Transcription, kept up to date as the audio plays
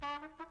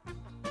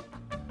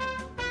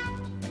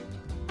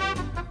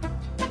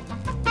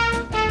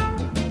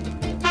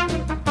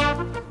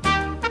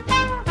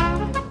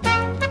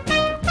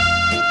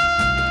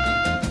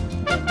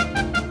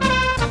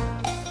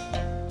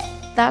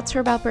That's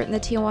Herb Alpert and the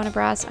Tijuana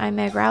Brass. I'm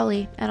Meg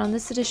Rowley, and on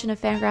this edition of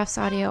Fangraphs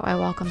Audio, I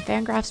welcome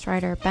Fangraphs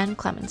writer Ben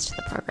Clemens to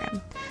the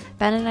program.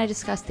 Ben and I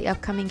discuss the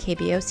upcoming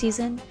KBO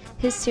season,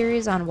 his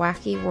series on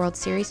wacky World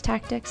Series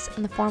tactics,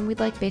 and the form we'd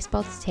like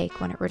baseball to take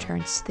when it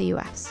returns to the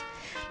U.S.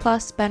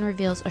 Plus, Ben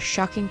reveals a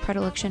shocking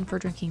predilection for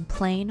drinking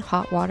plain,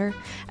 hot water,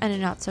 and a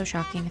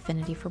not-so-shocking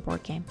affinity for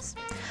board games.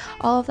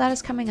 All of that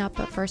is coming up,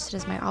 but first it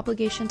is my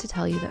obligation to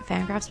tell you that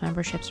Fangraphs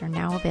memberships are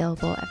now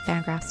available at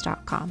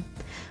fangraphs.com.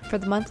 For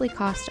the monthly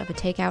cost of a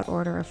takeout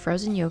order of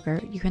frozen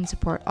yogurt, you can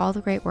support all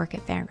the great work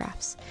at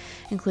Fangraphs,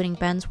 including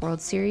Ben's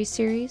World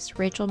Series,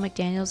 Rachel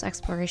McDaniel's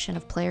exploration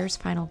of players'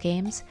 final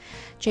games,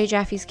 Jay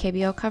Jaffe's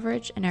KBO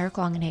coverage, and Eric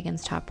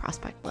Longenhagen's top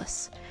prospect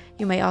lists.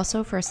 You may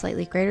also, for a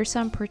slightly greater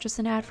sum, purchase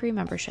an ad-free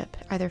membership,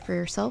 either for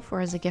yourself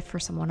or as a gift for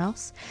someone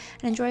else,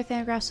 and enjoy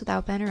Fangraphs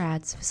without banner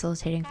ads,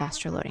 facilitating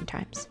faster loading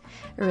times.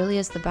 It really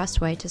is the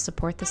best way to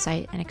support the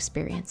site and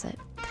experience it.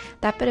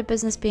 That bit of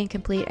business being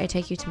complete, I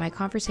take you to my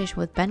conversation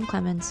with Ben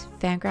Clemens,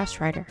 Fangraphs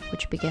writer,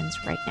 which begins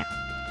right now.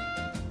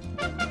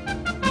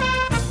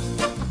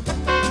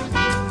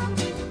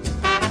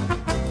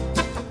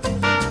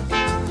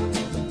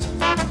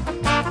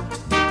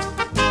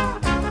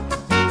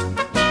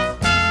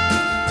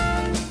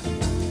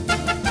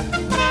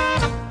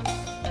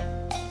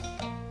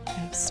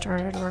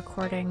 Started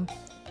recording.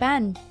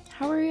 Ben,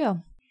 how are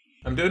you?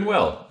 I'm doing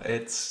well.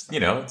 It's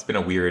been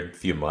a weird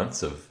few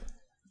months of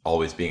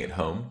always being at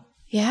home.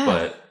 Yeah.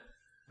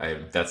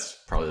 But that's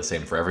probably the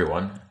same for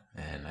everyone.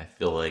 And I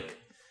feel like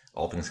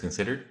all things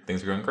considered,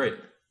 things are going great.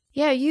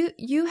 Yeah,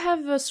 you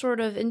have a sort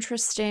of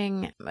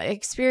interesting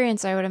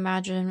experience, I would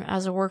imagine,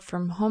 as a work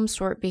from home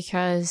sort,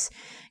 because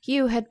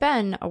you had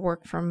been a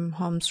work from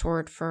home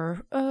sort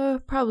for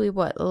probably a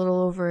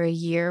little over a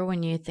year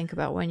when you think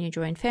about when you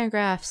joined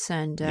Fangraphs,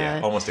 and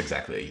yeah, almost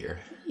exactly a year.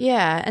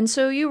 Yeah, and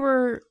so you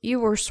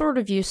were sort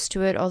of used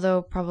to it,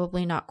 although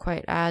probably not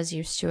quite as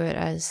used to it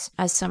as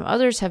some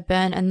others have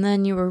been, and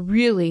then you were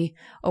really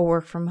a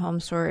work from home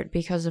sort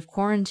because of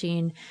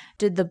quarantine.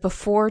 Did the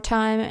before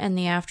time and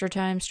the after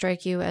time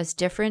strike you as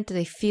different? Do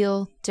they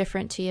feel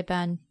different to you,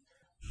 Ben?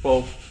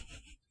 Well,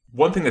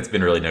 one thing that's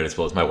been really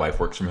noticeable is my wife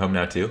works from home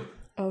now too.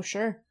 Oh,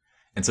 sure.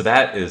 And so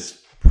that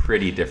is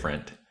pretty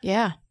different.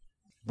 Yeah.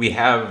 We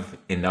have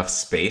enough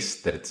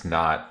space that it's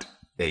not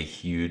a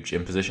huge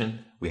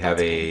imposition. We have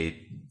a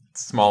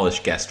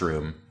smallish guest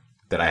room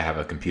that I have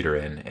a computer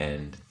in,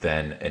 and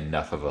then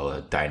enough of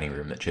a dining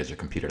room that she has her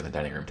computer on the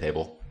dining room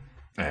table.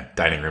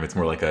 Dining room, it's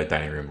more like a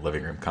dining room,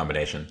 living room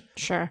combination.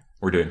 Sure.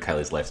 We're doing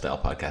Kylie's Lifestyle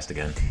podcast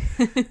again.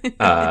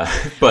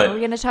 But are we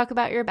going to talk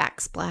about your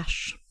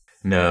backsplash?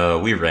 No,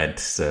 we rent,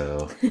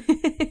 so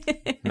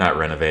not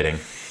renovating.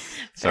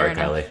 Sorry,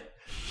 Kylie.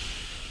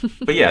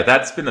 But yeah,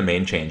 that's been the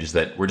main change, is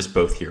that we're just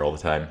both here all the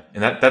time.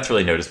 And that's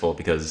really noticeable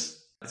because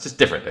it's just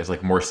different. There's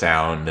like more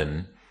sound,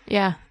 and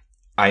yeah.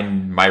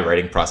 My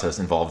writing process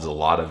involves a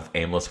lot of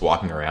aimless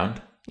walking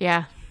around.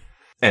 Yeah.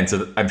 And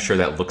so I'm sure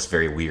that looks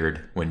very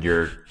weird when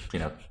you're,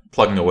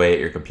 plugging away at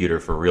your computer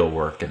for real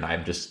work, and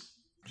I'm just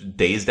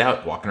dazed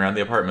out walking around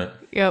the apartment.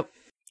 Yep.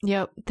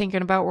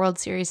 Thinking about World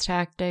Series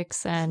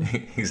tactics and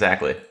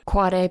exactly.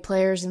 Quad A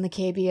players in the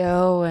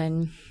KBO.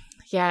 And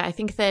yeah, I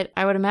think that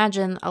I would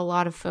imagine a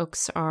lot of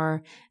folks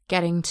are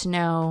getting to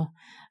know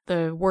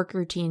the work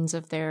routines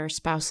of their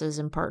spouses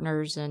and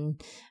partners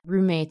and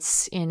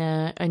roommates in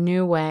a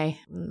new way.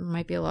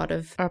 Might be a lot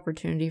of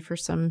opportunity for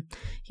some,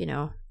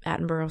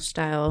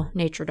 Attenborough-style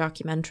nature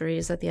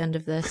documentaries at the end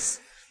of this.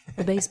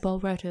 The baseball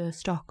writer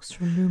stalks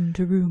from room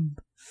to room.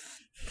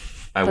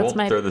 I won't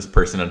throw this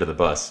person under the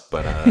bus,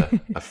 but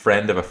a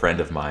friend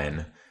of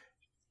mine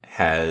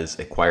has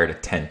acquired a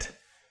tent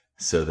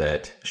so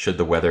that should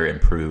the weather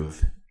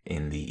improve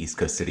in the East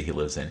Coast city he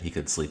lives in, he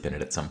could sleep in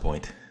it at some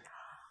point.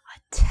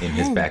 In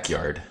his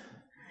backyard.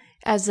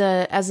 As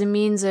a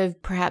means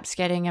of perhaps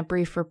getting a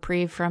brief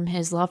reprieve from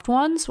his loved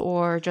ones,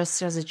 or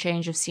just as a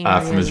change of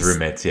scenery? From his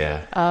roommates,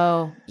 yeah.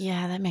 Oh,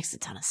 yeah, that makes a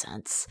ton of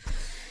sense.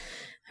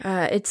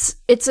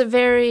 It's a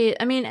very,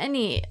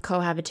 any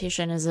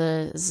cohabitation is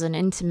an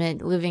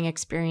intimate living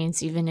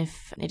experience, even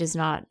if it is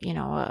not,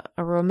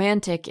 a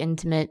romantic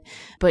intimate.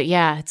 But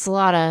yeah, it's a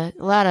lot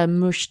of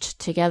mushed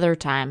together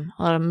time,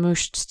 a lot of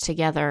mushed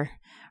together.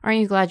 Aren't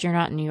you glad you're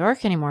not in New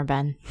York anymore,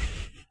 Ben?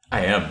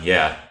 I am,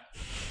 yeah.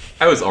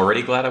 I was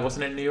already glad I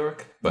wasn't in New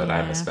York, but yeah.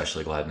 I'm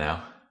especially glad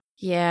now.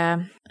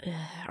 Yeah,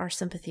 our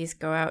sympathies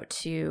go out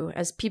to,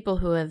 as people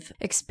who have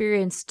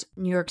experienced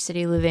New York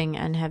City living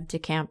and have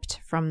decamped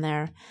from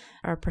there,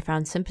 our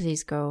profound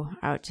sympathies go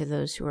out to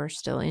those who are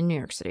still in New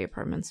York City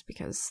apartments,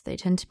 because they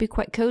tend to be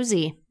quite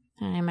cozy.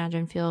 And I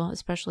imagine feel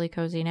especially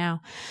cozy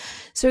now.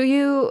 So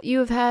you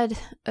have had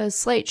a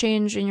slight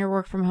change in your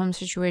work from home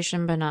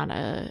situation, but not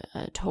a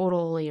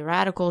totally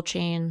radical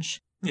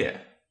change. Yeah.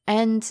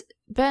 And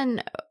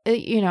Ben,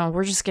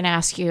 we're just going to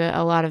ask you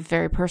a lot of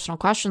very personal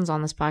questions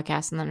on this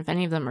podcast. And then if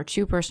any of them are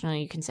too personal,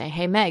 you can say,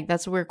 hey, Meg,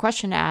 that's a weird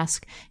question to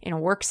ask in a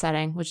work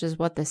setting, which is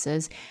what this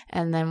is.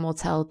 And then we'll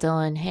tell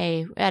Dylan,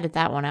 hey, edit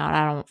that one out.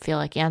 I don't feel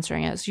like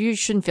answering it. So you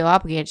shouldn't feel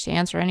obligated to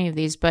answer any of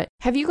these. But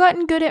have you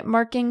gotten good at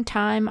marking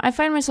time? I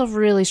find myself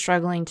really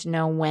struggling to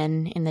know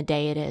when in the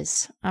day it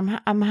is.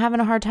 I'm having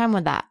a hard time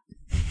with that.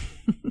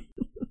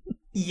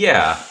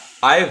 Yeah,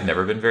 I've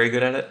never been very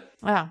good at it.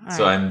 Oh,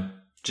 so right. I'm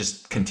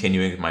just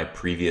continuing my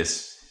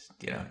previous,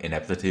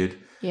 ineptitude.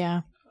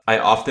 Yeah. I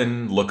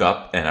often look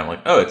up and I'm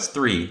like, oh, it's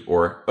 3,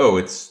 or oh,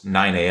 it's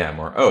 9 a.m.,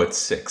 or oh, it's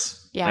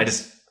 6. Yeah.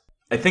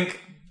 I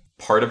think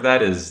part of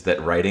that is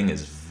that writing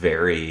is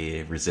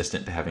very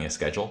resistant to having a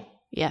schedule.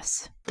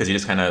 Yes. Because you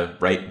just kind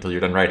of write until you're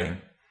done writing.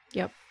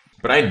 Yep.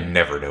 But I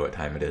never know what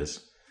time it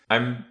is.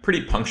 I'm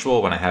pretty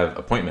punctual when I have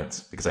appointments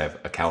because I have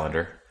a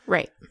calendar.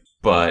 Right.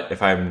 But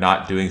if I'm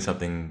not doing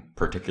something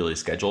particularly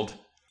scheduled,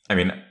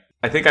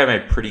 I think I'm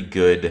a pretty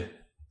good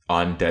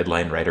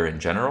on-deadline writer in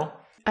general.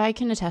 I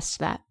can attest to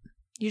that.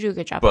 You do a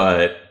good job.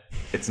 But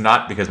it's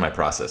not because my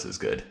process is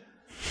good.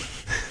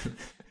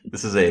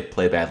 This is a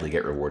play badly,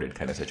 get rewarded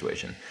kind of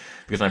situation.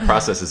 Because my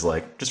process is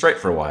like, just write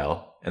for a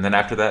while. And then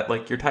after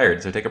that, you're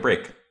tired, so take a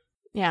break.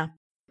 Yeah.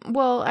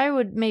 Well, I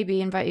would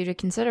maybe invite you to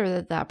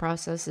consider that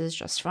process is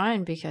just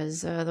fine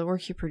because the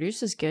work you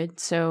produce is good.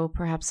 So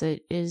perhaps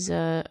it is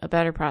a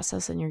better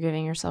process than you're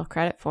giving yourself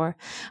credit for.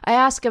 I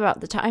ask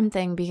about the time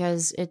thing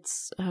because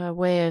it's a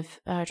way of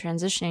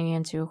transitioning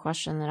into a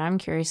question that I'm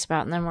curious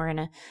about. And then we're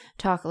going to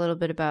talk a little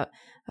bit about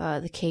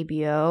the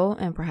KBO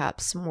and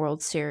perhaps some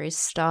World Series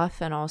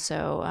stuff and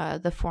also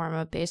the form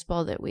of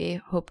baseball that we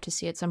hope to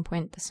see at some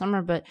point this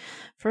summer. But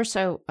first,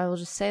 I will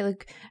just say,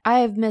 I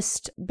have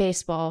missed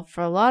baseball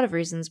for a lot of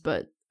reasons,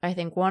 but I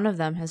think one of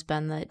them has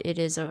been that it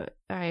is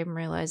I'm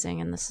realizing,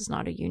 and this is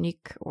not a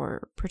unique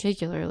or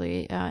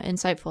particularly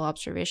insightful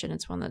observation,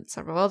 it's one that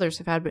several others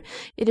have had, but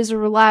it is a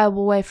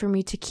reliable way for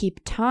me to keep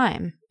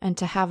time and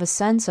to have a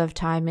sense of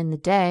time in the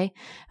day,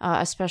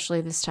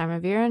 especially this time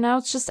of year. And now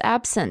it's just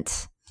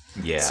absent.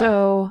 Yeah.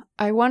 So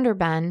I wonder,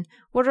 Ben,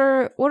 what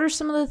are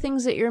some of the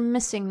things that you're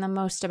missing the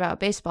most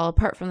about baseball,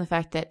 apart from the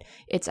fact that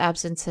its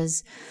absence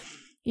has,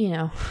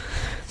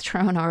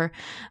 thrown our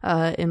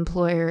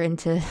employer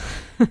into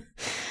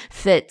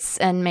fits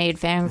and made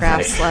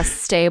Fangraphs less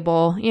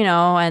stable,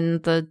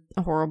 and the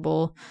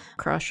horrible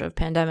crush of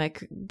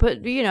pandemic. But,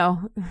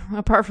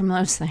 apart from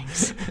those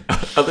things.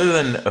 Other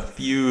than a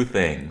few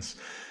things,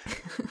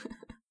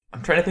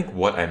 I'm trying to think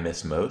what I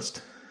miss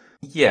most.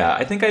 Yeah,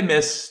 I think I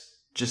miss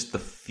just the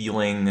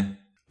feeling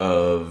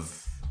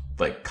of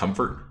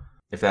comfort,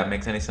 if that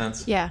makes any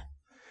sense. Yeah.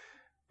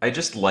 I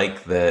just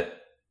like that,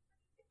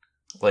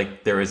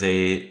 there is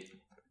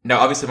now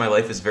obviously my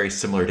life is very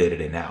similar day to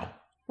day now.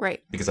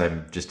 Right. Because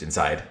I'm just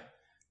inside.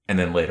 And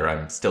then later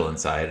I'm still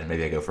inside and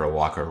maybe I go for a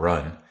walk or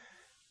run.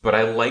 But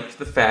I liked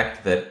the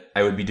fact that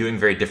I would be doing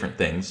very different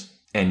things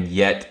and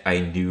yet I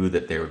knew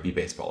that there would be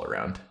baseball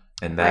around.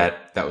 And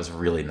that was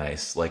really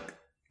nice.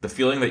 The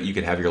feeling that you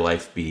could have your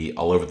life be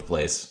all over the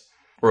place.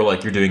 Or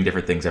you're doing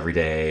different things every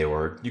day,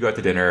 or you go out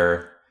to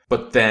dinner,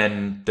 but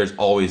then there's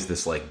always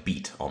this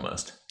beat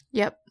almost.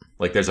 Yep.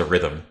 There's a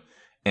rhythm,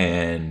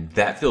 and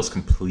that feels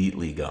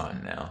completely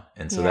gone now.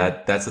 And so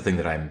that's the thing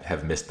that I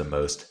have missed the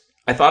most.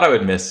 I thought I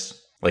would miss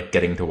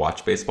getting to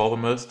watch baseball the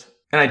most,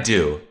 and I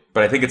do,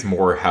 but I think it's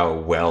more how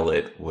well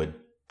it would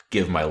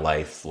give my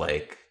life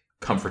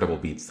comfortable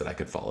beats that I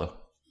could follow.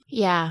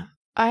 Yeah,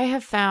 I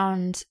have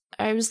found.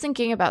 I was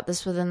thinking about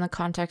this within the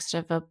context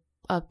of a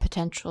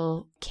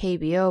potential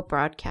KBO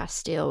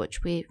broadcast deal,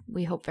 which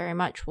we hope very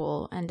much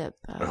will end up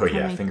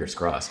fingers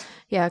crossed.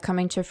 Yeah,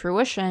 coming to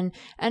fruition.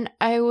 And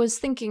I was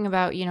thinking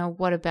about,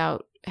 what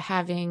about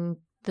having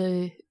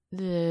the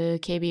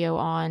KBO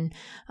on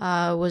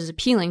was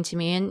appealing to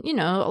me. And,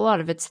 a lot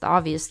of it's the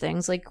obvious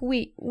things.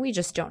 We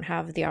just don't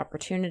have the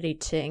opportunity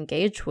to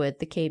engage with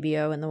the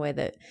KBO in the way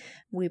that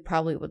we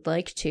probably would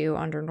like to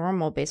under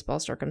normal baseball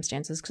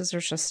circumstances,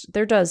 because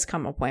there does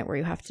come a point where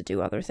you have to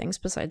do other things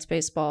besides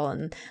baseball,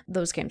 and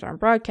those games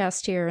aren't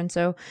broadcast here. And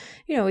so,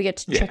 we get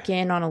to check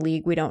in on a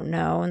league we don't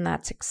know, and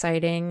that's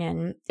exciting,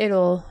 and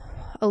it'll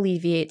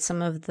alleviate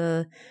some of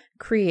the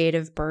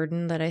creative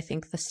burden that I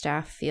think the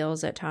staff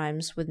feels at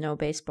times with no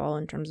baseball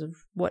in terms of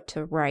what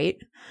to write.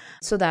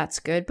 So that's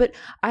good. But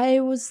I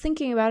was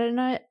thinking about it,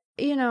 and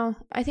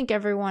I think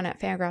everyone at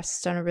Fangraphs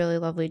has done a really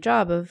lovely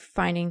job of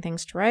finding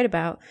things to write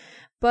about,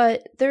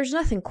 but there's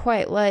nothing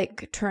quite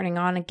like turning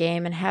on a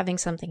game and having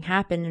something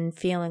happen and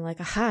feeling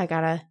like, aha, I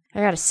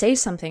gotta say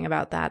something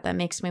about that. That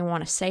makes me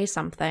want to say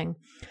something.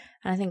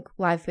 And I think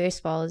live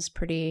baseball is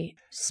pretty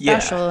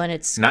special, and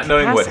it's not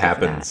knowing what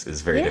happens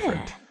is very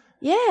different.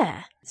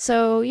 Yeah.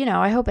 So,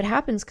 I hope it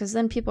happens, because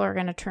then people are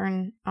going to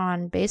turn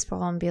on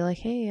baseball and be like,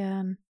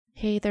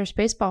 hey, there's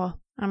baseball.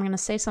 I'm going to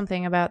say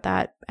something about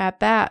that at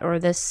bat or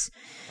this,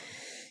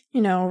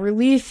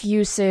 relief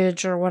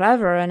usage or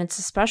whatever. And it's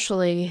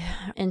especially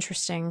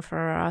interesting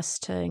for us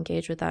to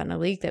engage with that in a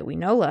league that we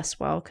know less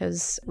well,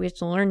 because we have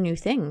to learn new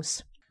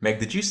things. Meg,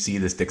 did you see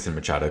this Dixon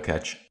Machado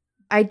catch?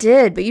 I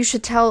did, but you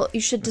should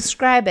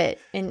describe it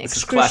in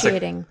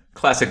excruciating.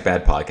 Classic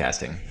bad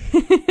podcasting.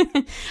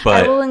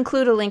 But I will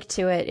include a link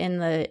to it in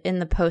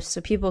the post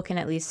so people can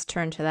at least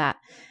turn to that.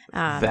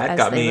 That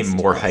got me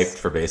more hyped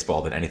for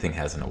baseball than anything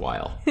has in a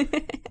while.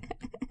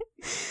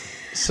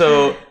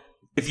 So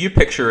if you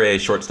picture a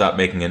shortstop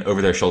making an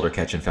over-their-shoulder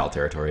catch in foul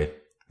territory,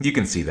 you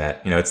can see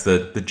that. It's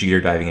the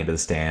Jeter diving into the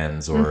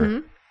stands,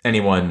 or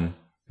anyone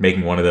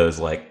making one of those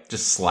like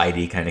just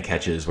slidey kind of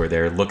catches where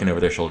they're looking over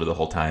their shoulder the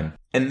whole time.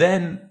 And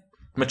then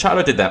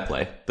Machado did that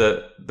play,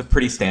 the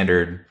pretty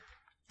standard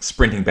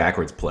sprinting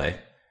backwards play,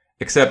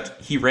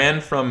 except he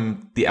ran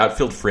from the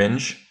outfield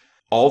fringe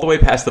all the way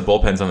past the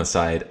bullpens on the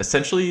side,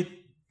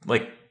 essentially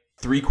like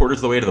 3/4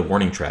 of the way to the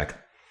warning track,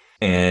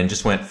 and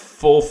just went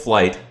full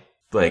flight,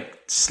 like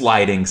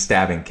sliding,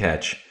 stabbing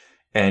catch.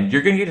 And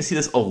you're going to get to see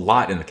this a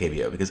lot in the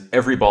KBO because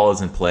every ball is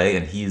in play,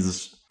 and he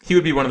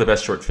would be one of the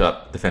best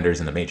shortstop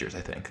defenders in the majors,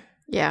 I think.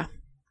 Yeah.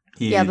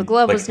 The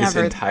glove was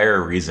never... His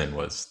entire reason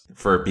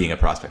for being a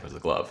prospect was the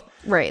glove.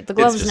 Right, the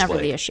glove was never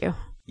the issue.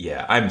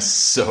 Yeah, I'm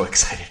so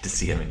excited to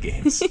see him in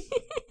games.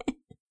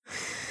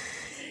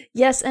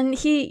 Yes, and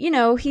he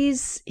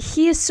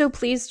is so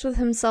pleased with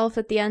himself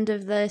at the end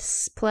of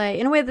this play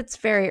in a way that's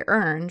very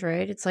earned,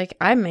 right? It's like,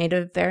 I made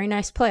a very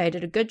nice play. I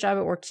did a good job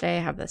at work today.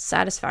 I have the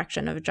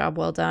satisfaction of a job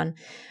well done.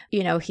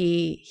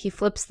 He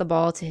flips the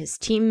ball to his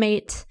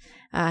teammate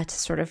to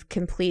sort of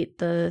complete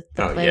the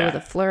play with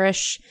a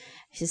flourish.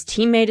 His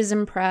teammate is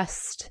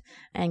impressed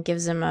and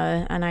gives him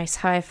a nice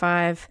high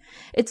five.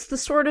 It's the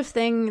sort of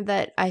thing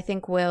that I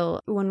think will,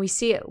 when we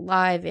see it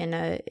live in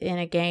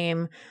a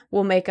game,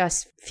 will make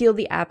us feel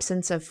the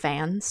absence of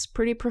fans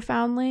pretty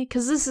profoundly.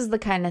 Because this is the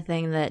kind of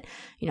thing that,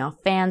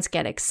 fans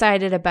get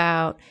excited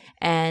about.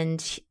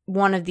 And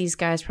one of these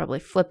guys probably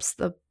flips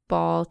the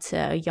ball to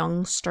a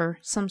youngster,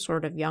 some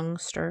sort of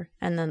youngster.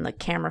 And then the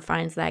camera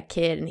finds that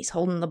kid and he's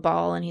holding the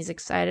ball and he's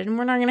excited. And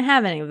we're not going to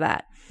have any of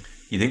that.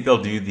 You think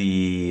they'll do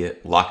the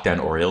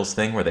lockdown Orioles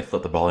thing where they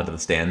flip the ball into the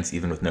stands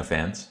even with no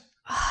fans?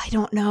 I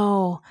don't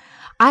know.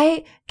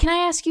 Can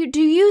I ask you,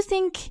 do you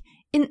think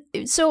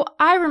so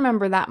I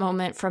remember that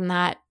moment from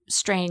that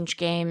strange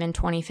game in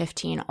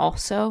 2015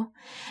 also.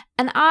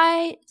 And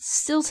I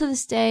still to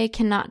this day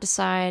cannot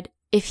decide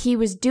if he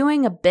was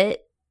doing a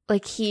bit,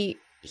 like he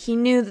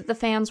knew that the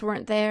fans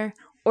weren't there,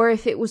 or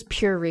if it was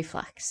pure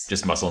reflex.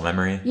 Just muscle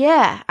memory?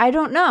 Yeah, I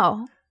don't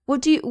know.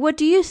 What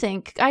do you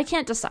think? I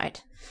can't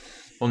decide.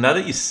 Well, now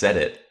that you said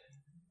it,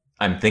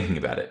 I'm thinking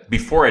about it.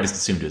 Before, I just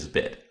assumed it was a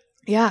bit.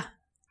 Yeah.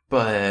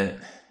 But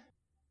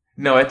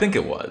no, I think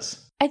it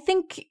was. I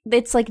think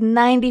it's like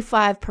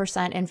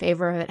 95% in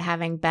favor of it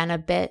having been a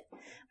bit.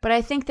 But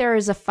I think there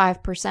is a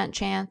 5%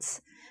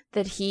 chance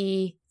that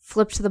he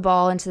flipped the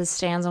ball into the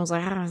stands and was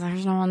like, oh,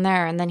 there's no one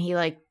there. And then he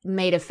like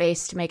made a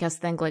face to make us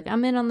think like,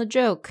 I'm in on the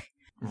joke.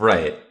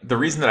 Right. The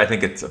reason that I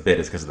think it's a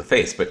bit is because of the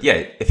face. But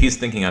yeah, if he's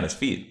thinking on his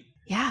feet.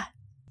 Yeah.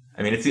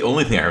 I mean, it's the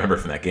only thing I remember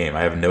from that game.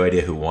 I have no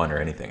idea who won or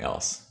anything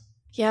else.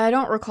 Yeah, I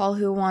don't recall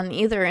who won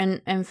either.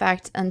 And in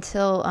fact,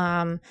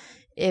 until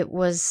it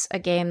was a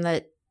game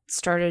that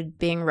started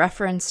being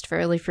referenced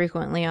fairly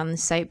frequently on the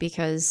site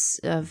because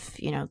of,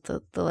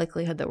 the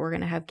likelihood that we're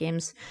going to have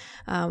games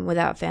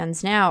without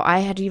fans now, I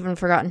had even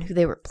forgotten who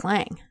they were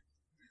playing.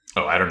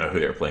 Oh, I don't know who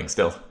they were playing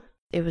still.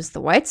 It was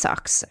the White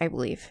Sox, I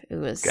believe. It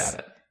was. Got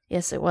it.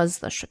 Yes, it was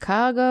the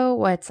Chicago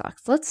White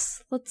Sox.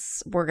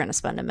 We're going to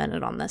spend a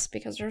minute on this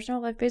because there's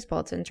no live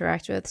baseball to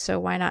interact with, so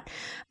why not?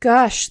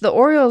 Gosh, the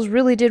Orioles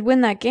really did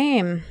win that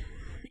game.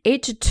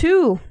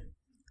 8-2.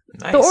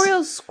 Nice. The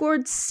Orioles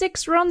scored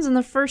 6 runs in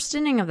the first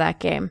inning of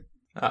that game.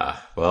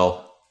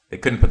 Well, they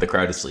couldn't put the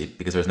crowd to sleep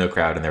because there was no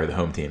crowd and they were the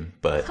home team,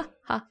 but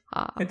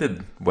it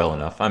did well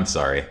enough. I'm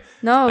sorry.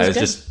 No, I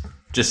was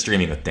just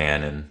streaming with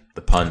Dan and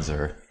the puns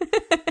are...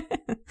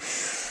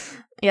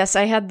 Yes,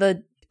 I had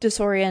the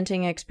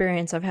disorienting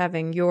experience of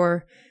having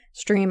your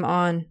stream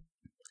on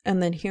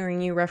and then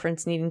hearing you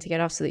reference needing to get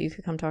off so that you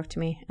could come talk to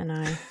me, and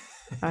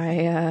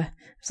I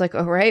was like,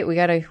 oh right, we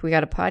got a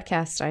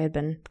podcast. I had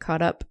been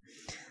caught up.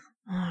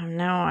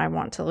 Now I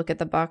want to look at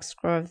the box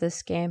score of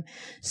this game.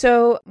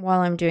 So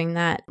while I'm doing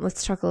that,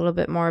 let's talk a little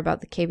bit more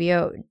about the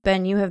KBO.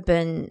 Ben, you have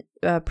been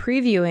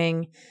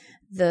previewing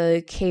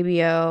the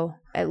KBO,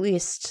 at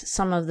least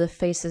some of the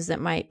faces that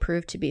might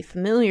prove to be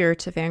familiar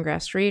to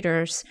Fangraphs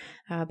readers,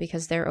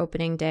 because their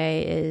opening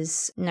day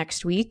is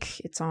next week.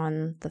 It's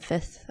on the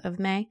 5th of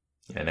May.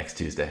 Yeah, next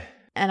Tuesday.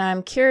 And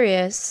I'm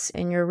curious,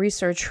 in your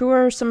research, who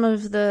are some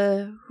of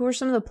the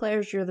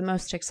players you're the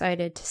most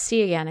excited to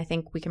see again? I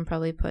think we can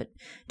probably put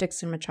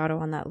Dixon Machado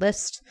on that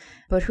list,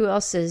 but who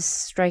else is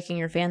striking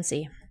your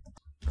fancy?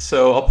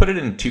 So I'll put it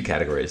in 2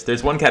 categories.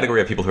 There's one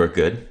category of people who are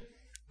good,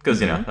 because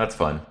that's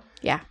fun.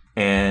 Yeah.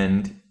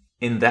 And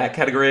in that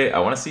category, I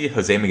want to see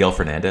Jose Miguel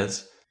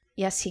Fernandez.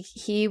 Yes,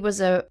 he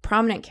was a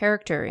prominent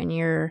character in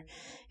your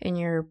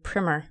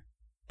primer.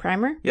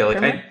 Primer? Yeah, like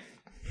primer?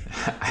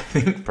 I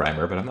think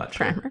primer, but I'm not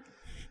sure. Primer.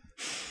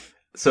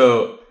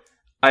 So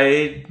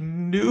I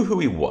knew who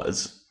he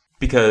was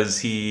because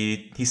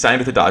he signed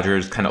with the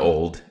Dodgers, kind of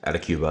old, out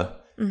of Cuba.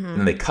 Mm-hmm. And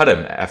then they cut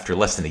him after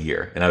less than a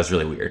year, and that was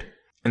really weird.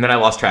 And then I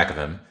lost track of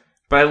him.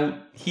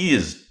 But he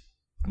is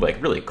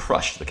like really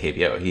crushed the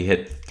KBO. He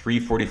hit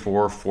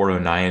 344,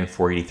 409,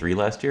 483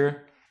 last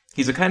year.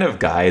 He's a kind of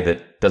guy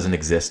that doesn't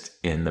exist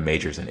in the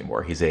majors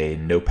anymore. He's a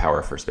no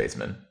power first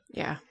baseman.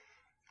 Yeah.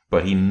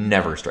 But he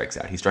never strikes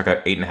out. He struck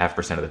out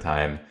 8.5% of the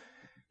time.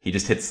 He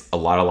just hits a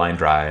lot of line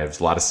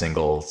drives, a lot of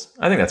singles.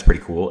 I think that's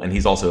pretty cool. And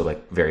he's also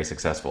like very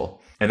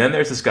successful. And then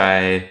there's this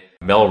guy,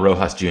 Mel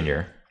Rojas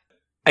Jr.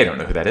 I don't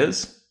know who that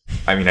is.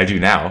 I mean, I do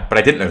now, but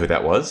I didn't know who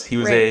that was. He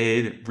was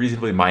a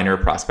reasonably minor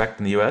prospect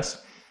in the U.S.,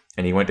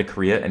 and he went to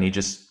Korea, and he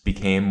just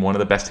became one of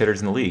the best hitters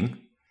in the league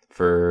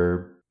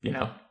for,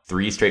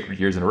 3 straight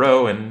years in a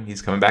row, and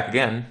he's coming back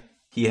again.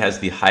 He has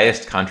the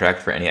highest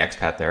contract for any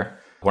expat there,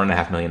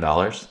 $1.5 million,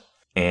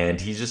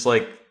 and he's just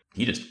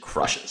he just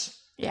crushes.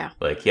 Yeah.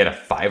 Like, he had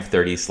a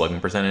 .530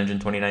 slugging percentage in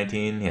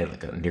 2019. He had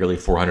like a nearly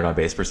 400 on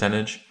base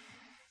percentage.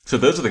 So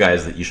those are the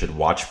guys that you should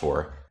watch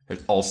for.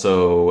 There's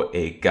also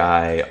a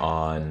guy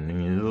on...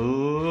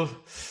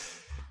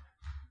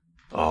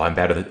 I'm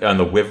bad at on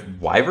the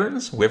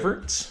Wyverns?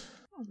 Wyverns.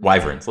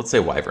 Let's say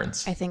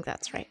Wyverns. I think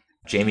that's right.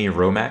 Jamie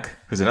Romack,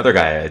 who's another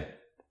guy I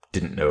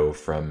didn't know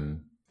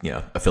from,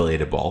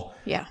 affiliated ball.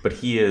 Yeah. But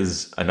he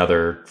is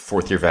another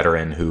fourth-year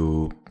veteran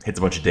who hits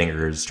a bunch of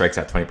dingers, strikes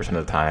out 20%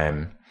 of the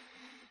time.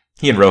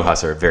 He and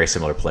Rojas are very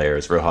similar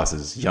players. Rojas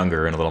is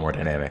younger and a little more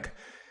dynamic.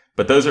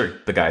 But those are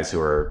the guys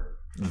who are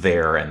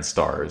there and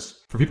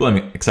stars. For people I'm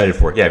excited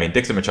for,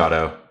 Dixon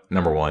Machado,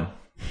 number one.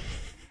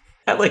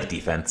 I like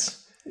defense.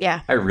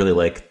 Yeah. I really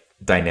like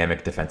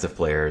dynamic defensive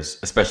players,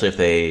 especially if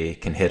they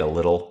can hit a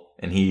little,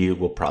 and he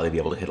will probably be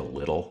able to hit a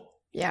little.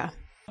 Yeah.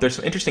 There's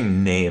some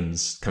interesting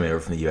names coming over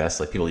from the U.S.,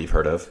 like people you've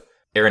heard of.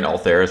 Aaron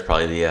Altherr is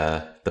probably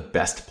the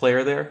best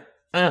player there.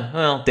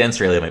 Dan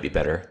Stralia might be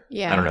better.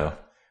 Yeah. I don't know.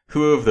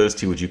 Who of those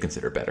two would you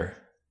consider better?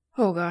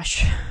 Oh,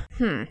 gosh.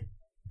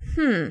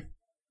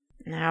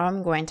 Now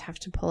I'm going to have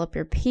to pull up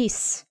your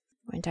piece.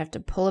 I'm going to have to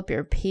pull up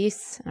your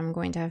piece, and I'm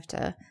going to have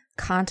to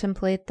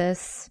contemplate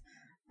this.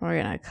 We're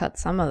going to cut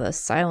some of the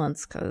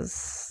silence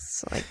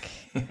because,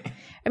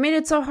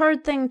 it's a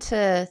hard thing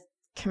to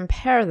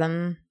compare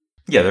them.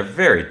 Yeah, they're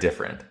very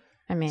different.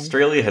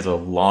 Stralia has a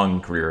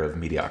long career of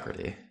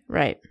mediocrity.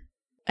 Right.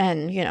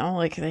 And,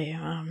 they,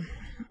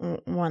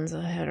 one's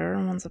a hitter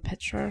and one's a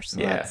pitcher,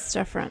 so that's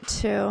different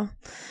too.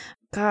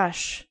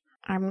 Gosh,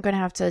 I'm going to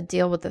have to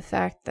deal with the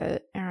fact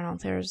that Aaron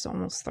Altherr is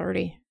almost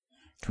 30.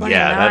 29.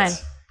 Yeah,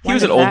 he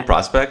was an old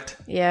prospect.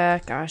 Yeah,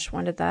 gosh,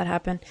 when did that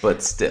happen?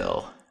 But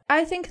still.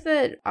 I think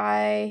that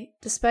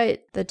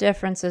despite the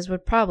differences,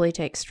 would probably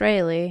take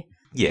Stralia.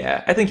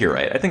 Yeah, I think you're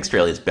right. I think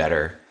Stralia's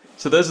better.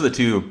 So those are the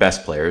two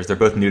best players. They're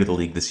both new to the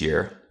league this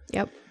year.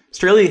 Yep.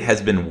 Stralia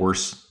has been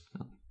worse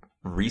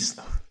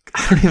recently.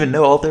 I don't even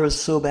know. Altherr was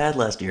so bad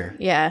last year.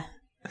 Yeah.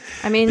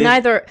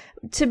 Neither,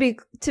 to be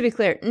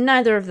clear,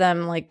 neither of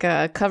them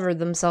covered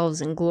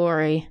themselves in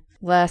glory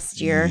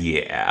last year.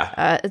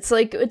 Yeah. It's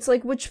like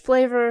which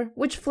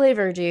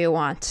flavor do you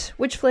want?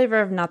 Which flavor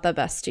of not the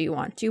best do you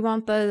want? Do you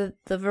want the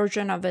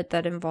version of it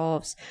that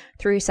involves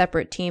 3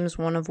 separate teams,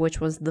 one of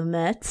which was the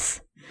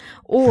Mets?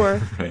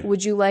 Or right.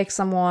 Would you like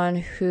someone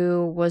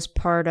who was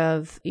part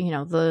of,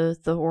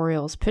 the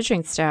Orioles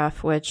pitching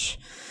staff, which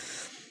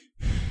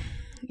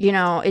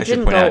it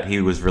didn't go out he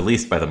was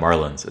released by the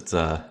Marlins. It's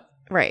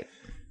right.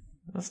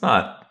 That's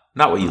not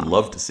what you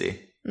love to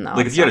see. No.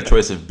 If you had a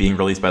choice of being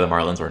released by the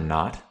Marlins or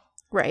not,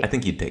 right. I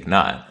think you'd take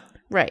not.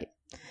 Right.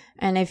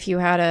 And if you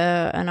had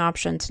an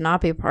option to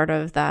not be part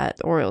of that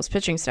Orioles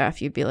pitching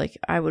staff, you'd be like,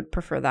 I would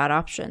prefer that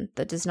option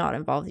that does not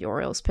involve the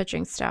Orioles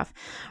pitching staff.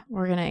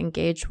 We're going to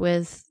engage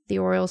with the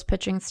Orioles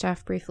pitching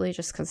staff briefly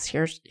just because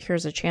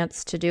here's a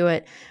chance to do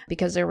it,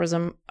 because there was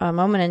a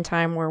moment in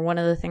time where one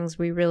of the things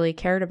we really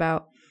cared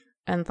about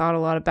and thought a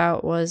lot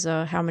about was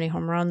how many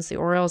home runs the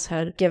Orioles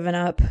had given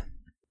up.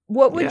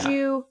 What would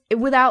you,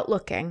 without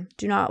looking,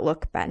 do not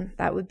look, Ben,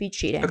 that would be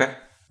cheating. Okay.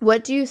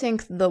 What do you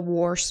think the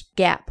worst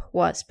gap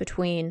was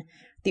between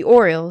the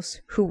Orioles,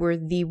 who were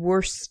the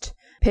worst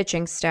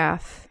pitching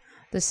staff,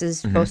 this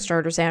is both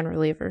starters and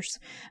relievers,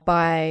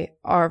 by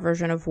our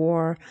version of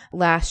WAR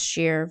last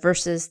year,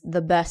 versus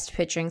the best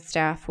pitching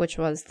staff, which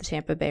was the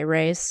Tampa Bay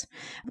Rays?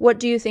 What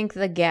do you think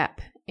the gap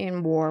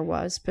in WAR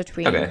was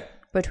between so those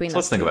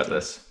let's think about teams?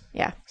 this.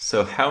 Yeah.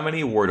 So how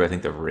many WAR do I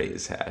think the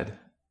Rays had?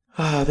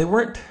 They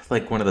weren't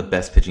one of the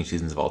best pitching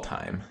seasons of all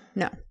time.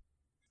 No.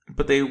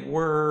 But they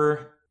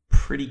were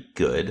pretty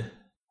good.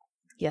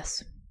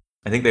 Yes.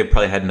 I think they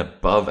probably had an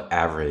above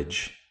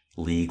average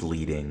league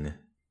leading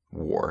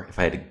WAR, if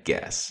I had to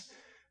guess.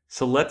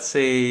 So let's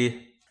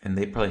say, and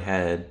they probably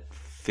had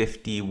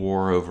 50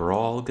 WAR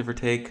overall, give or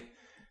take.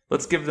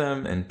 Let's give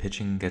them, and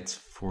pitching gets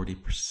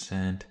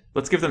 40%.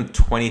 Let's give them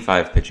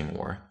 25 pitching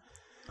WAR.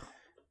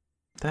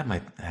 That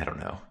might, I don't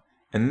know.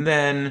 And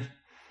then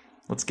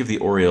let's give the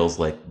Orioles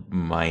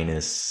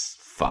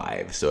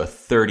 -5, so a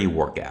 30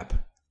 WAR gap.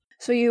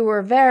 So you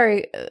were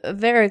very,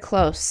 very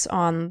close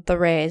on the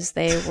Rays.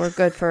 They were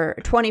good for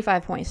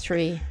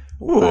 25.3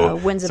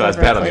 wins so above it's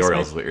bad on the replacement.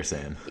 Orioles is what you're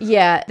saying.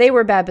 Yeah, they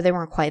were bad, but they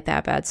weren't quite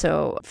that bad.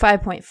 So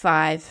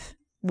 5.5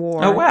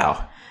 WAR. Oh,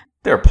 wow.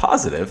 They're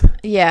positive.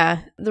 Yeah.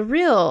 The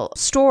real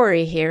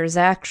story here is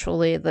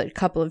actually the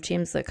couple of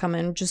teams that come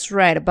in just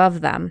right above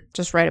them,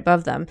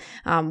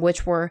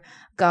 which were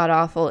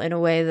god-awful in a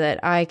way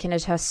that I can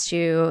attest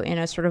to in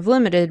a sort of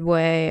limited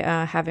way,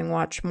 having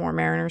watched more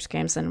Mariners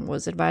games than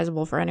was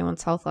advisable for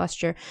anyone's health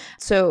last year.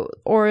 So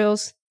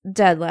Orioles,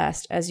 dead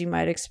last, as you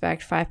might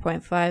expect,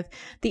 5.5.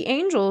 The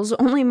Angels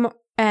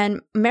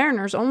and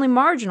Mariners only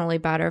marginally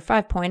better,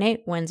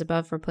 5.8 wins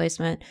above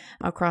replacement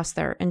across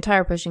their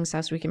entire pitching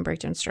staffs. We can break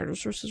down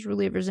starters versus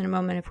relievers in a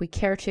moment if we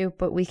care to,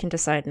 but we can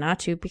decide not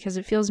to because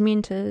it feels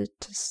mean to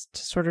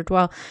sort of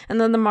dwell.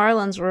 And then the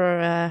Marlins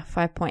were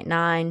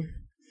 5.9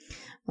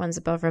 wins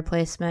above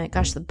replacement.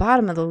 Gosh, the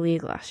bottom of the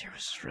league last year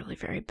was really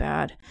very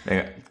bad.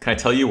 Can I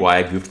tell you why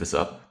I goofed this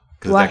up?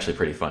 Because it's actually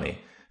pretty funny.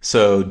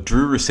 So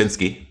Drew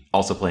Rucinski,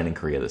 also playing in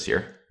Korea this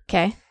year.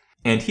 Okay.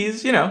 And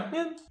he's,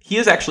 he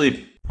is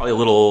actually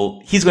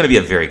probably he's going to be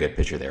a very good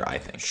pitcher there, I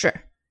think. Sure.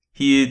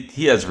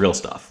 He has real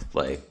stuff.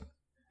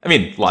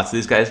 Lots of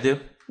these guys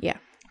do. Yeah.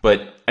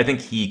 But I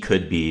think he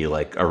could be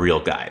like a real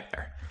guy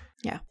there.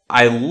 Yeah.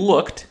 I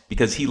looked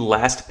because he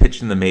last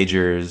pitched in the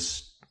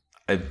majors,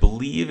 I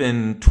believe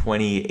in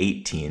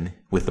 2018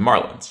 with the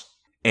Marlins.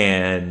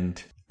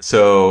 And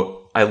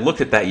so I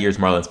looked at that year's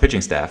Marlins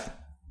pitching staff,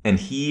 and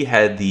he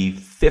had the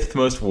 5th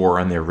most WAR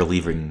on their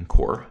relieving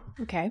core.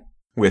 Okay.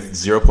 With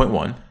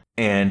 0.1.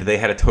 And they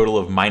had a total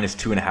of minus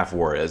 2.5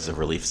 WAR as a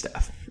relief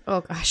staff.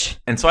 Oh, gosh.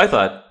 And so I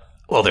thought,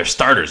 well, their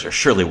starters are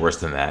surely worse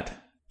than that.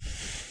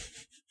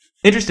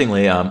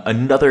 Interestingly,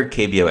 another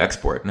KBO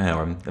export,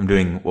 now I'm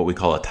doing what we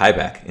call a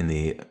tieback in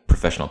the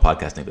professional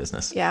podcasting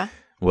business. Yeah.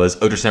 Was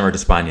Odrisamer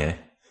Despaigne.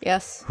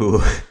 Yes.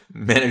 Who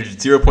managed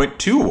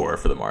 0.2 WAR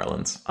for the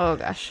Marlins. Oh,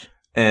 gosh.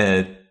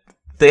 And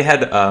they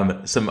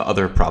had some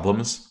other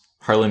problems.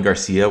 Harlan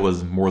Garcia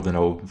was more than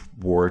a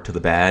WAR to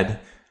the bad.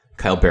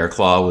 Kyle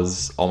Bearclaw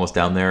was almost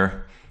down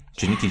there.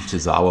 Junichi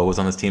Chizawa was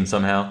on this team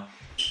somehow.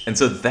 And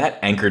so that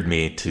anchored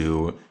me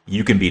to,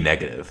 you can be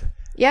negative.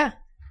 Yeah.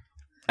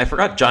 I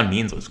forgot John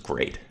Means was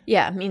great.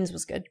 Yeah, Means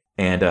was good.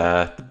 And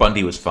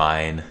Bundy was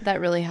fine.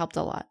 That really helped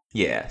a lot.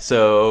 Yeah,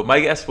 so my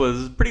guess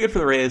was pretty good for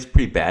the Rays,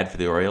 pretty bad for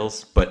the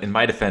Orioles. But in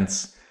my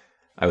defense,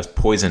 I was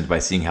poisoned by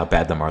seeing how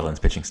bad the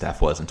Marlins pitching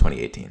staff was in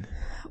 2018.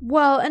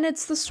 Well, and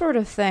it's the sort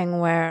of thing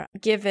where, I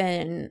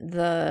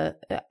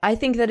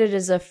think that it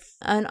is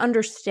an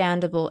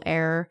understandable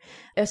error,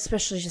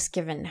 especially just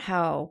given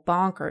how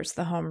bonkers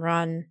the home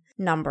run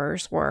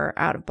numbers were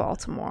out of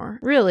Baltimore.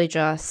 Really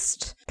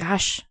just,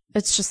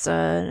 it's just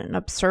an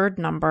absurd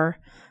number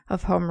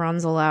of home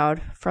runs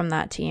allowed from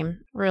that team.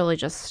 Really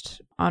just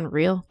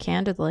unreal,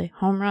 candidly.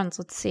 Home runs,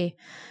 let's see.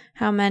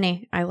 How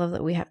many? I love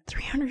that we have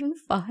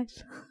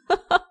 305.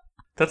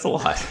 That's a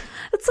lot.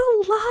 It's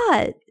a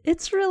lot.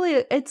 It's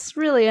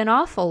really an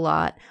awful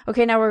lot.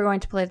 Okay, now we're going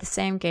to play the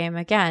same game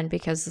again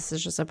because this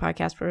is just a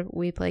podcast where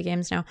we play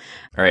games now.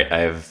 All right, I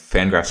have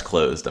Fangraphs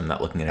closed. I'm not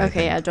looking at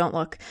anything. Okay, yeah, don't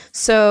look.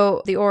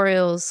 So the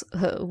Orioles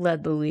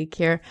led the league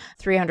here,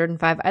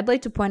 305. I'd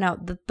like to point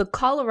out that the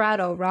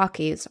Colorado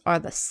Rockies are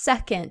the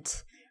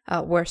second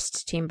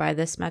worst team by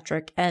this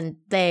metric, and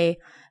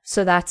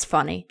so that's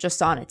funny,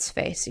 just on its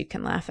face. You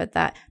can laugh at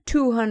that.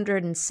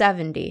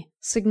 270,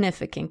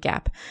 significant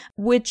gap,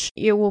 which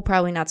it will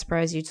probably not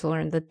surprise you to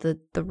learn that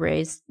the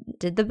Rays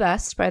did the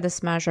best by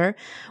this measure.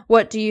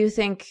 What do you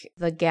think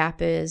the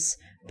gap is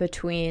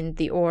between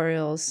the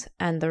Orioles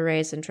and the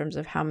Rays in terms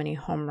of how many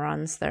home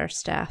runs their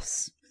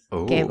staffs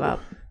gave up?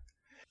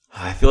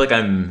 I feel like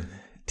I'm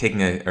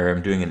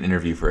doing an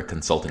interview for a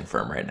consulting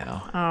firm right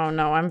now. Oh,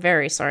 no, I'm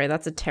very sorry.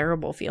 That's a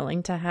terrible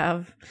feeling to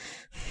have.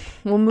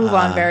 We'll move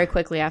on very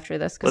quickly after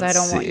this because I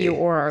don't want you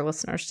or our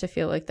listeners to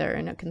feel like they're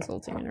in a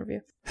consulting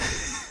interview.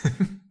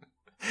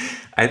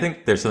 I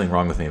think there's something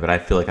wrong with me, but I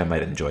feel like I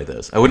might enjoy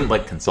those. I wouldn't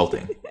like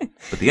consulting,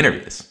 but the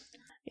interviews.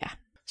 Yeah.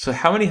 So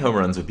how many home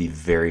runs would be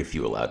very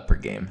few allowed per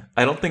game?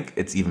 I don't think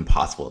it's even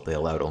possible if they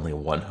allowed only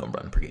 1 home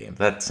run per game.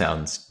 That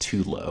sounds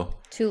too low.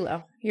 Too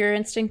low. Your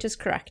instinct is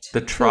correct.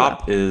 The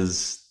trop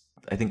is,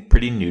 I think,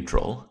 pretty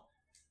neutral.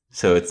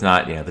 So it's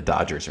not, the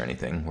Dodgers or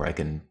anything where I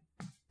can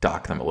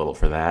dock them a little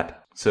for that.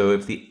 So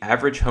if the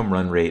average home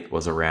run rate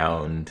was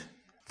around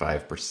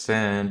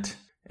 5%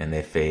 and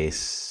they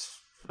face,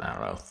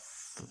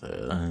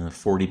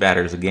 40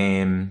 batters a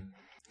game,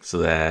 so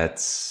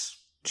that's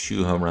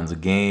 2 home runs a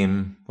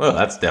game. Well,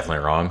 that's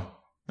definitely wrong.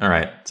 All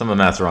right, some of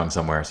the math's wrong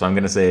somewhere. So I'm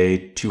going to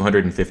say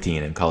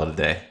 215 and call it a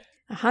day.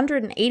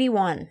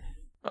 181.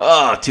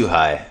 Oh, too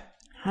high.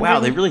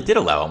 Wow, they really did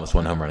allow almost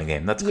 1 home run a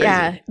game. That's crazy.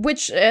 Yeah,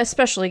 which,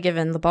 especially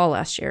given the ball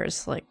last year,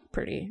 is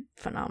pretty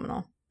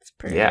phenomenal. It's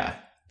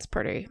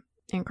pretty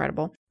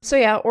incredible. So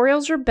yeah,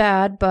 Orioles are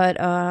bad, but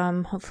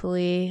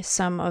hopefully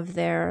some of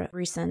their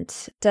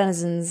recent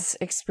denizens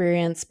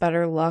experience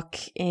better luck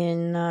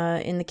in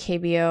the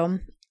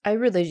KBO. I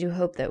really do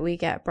hope that we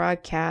get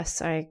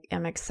broadcasts.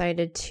 I'm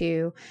excited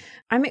to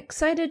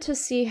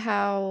see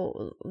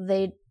how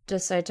they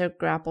decide to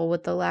grapple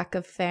with the lack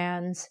of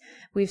fans.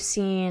 We've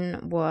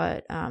seen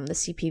what the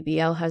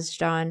CPBL has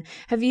done.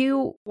 Have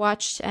you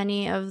watched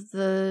any of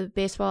the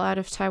baseball out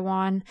of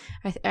Taiwan?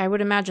 I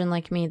would imagine,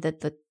 like me,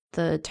 that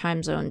the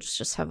time zones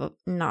just have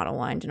not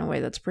aligned in a way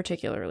that's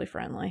particularly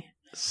friendly.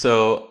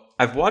 So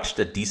I've watched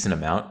a decent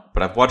amount,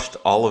 but I've watched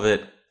all of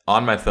it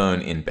on my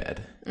phone in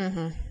bed.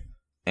 Mm-hmm.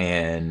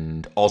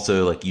 And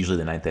also, like, usually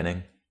the 9th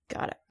inning.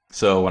 Got it.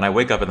 So when I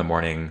wake up in the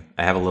morning,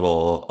 I have a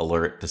little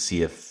alert to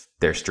see if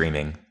they're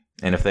streaming.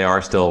 And if they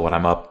are still when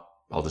I'm up,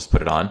 I'll just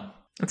put it on.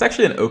 It's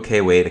actually an okay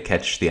way to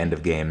catch the end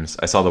of games.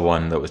 I saw the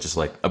one that was just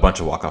like a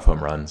bunch of walk-off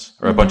home runs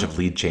or a bunch of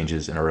lead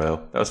changes in a row.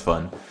 That was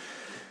fun.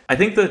 I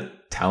think the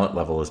talent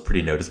level is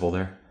pretty noticeable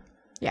there.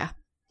 Yeah.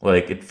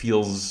 Like, it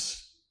feels...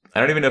 I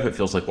don't even know if it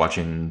feels like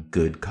watching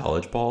good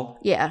college ball.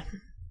 Yeah.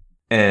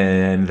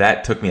 And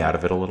that took me out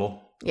of it a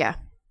little. Yeah.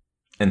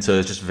 And so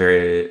it's just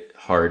very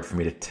hard for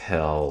me to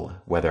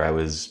tell whether I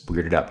was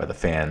weirded out by the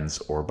fans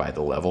or by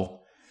the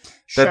level.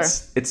 Sure.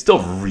 It's still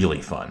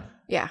really fun.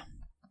 Yeah.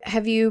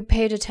 Have you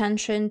paid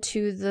attention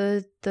to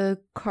the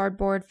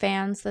cardboard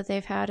fans that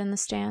they've had in the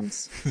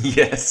stands?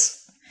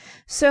 Yes.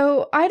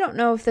 So I don't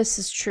know if this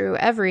is true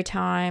every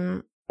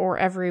time or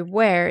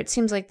everywhere. It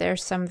seems like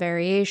there's some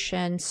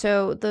variation.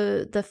 So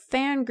the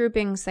fan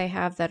groupings they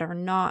have that are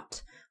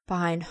not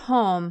behind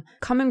home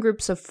come in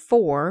groups of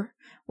 4,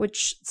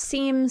 which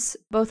seems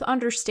both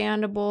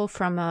understandable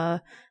from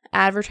a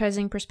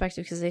advertising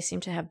perspective because they seem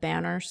to have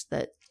banners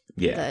that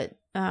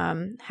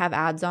have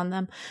ads on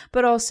them,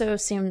 but also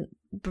seem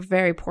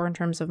very poor in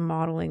terms of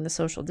modeling the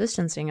social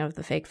distancing of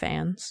the fake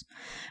fans.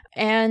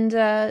 And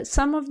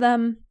some of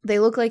them, they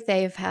look like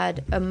they've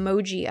had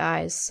emoji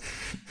eyes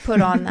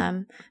put on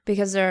them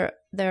because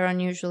they're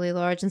unusually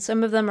large, and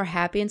some of them are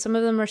happy and some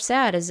of them are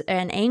sad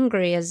and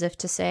angry, as if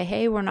to say,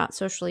 hey, we're not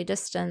socially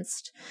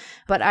distanced.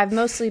 But I've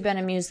mostly been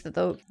amused that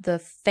the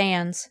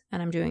fans,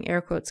 and I'm doing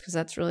air quotes because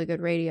that's really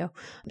good radio,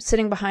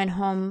 sitting behind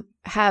home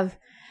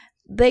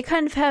they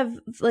kind of have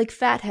like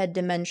fathead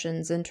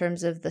dimensions in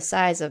terms of the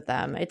size of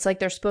them. It's like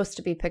they're supposed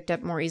to be picked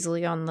up more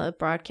easily on the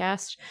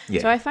broadcast.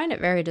 Yeah. So I find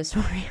it very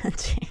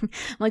disorienting.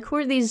 Like, who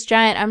are these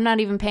giant? I'm not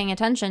even paying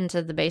attention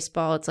to the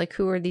baseball. It's like,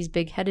 who are these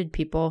big-headed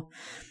people?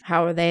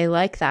 How are they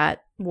like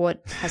that?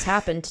 What has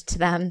happened to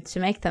them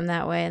to make them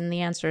that way? And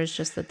the answer is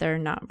just that they're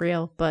not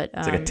real. But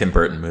it's like a Tim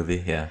Burton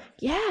movie, yeah.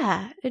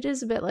 Yeah, it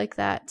is a bit like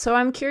that. So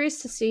I'm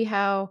curious to see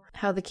how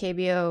the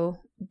KBO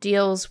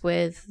deals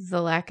with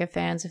the lack of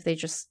fans. If they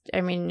just,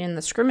 I mean, in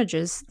the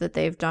scrimmages that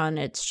they've done,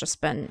 it's just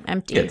been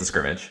empty. Yeah, the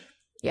scrimmage.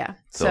 Yeah.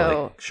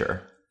 So like,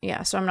 sure.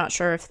 Yeah, so I'm not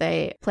sure if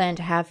they plan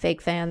to have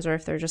fake fans or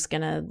if they're just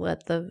going to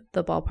let the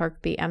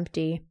ballpark be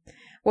empty.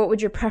 What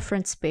would your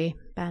preference be,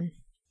 Ben?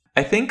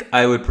 I think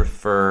I would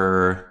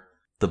prefer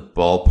the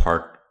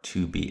ballpark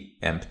to be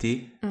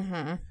empty,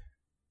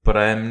 but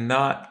I'm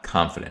not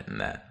confident in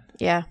that.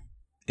 Yeah.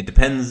 It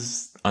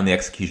depends on the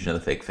execution of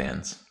the fake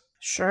fans.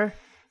 Sure.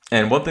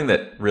 And one thing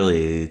that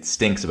really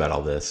stinks about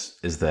all this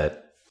is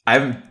that I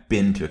haven't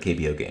been to a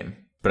KBO game,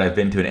 but I've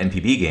been to an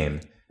NPB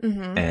game,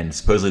 and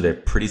supposedly they're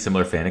pretty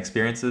similar fan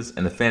experiences,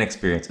 and the fan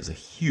experience is a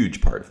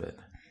huge part of it.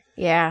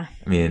 Yeah.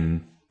 I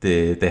mean,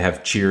 they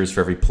have cheers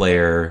for every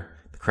player,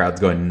 the crowd's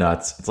going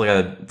nuts. It's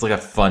like a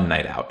fun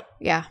night out.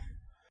 Yeah.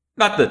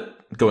 Not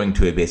that going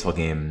to a baseball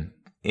game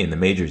in the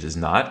majors is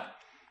not,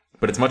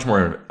 but it's much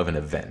more of an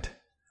event.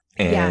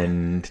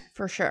 And yeah,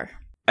 for sure.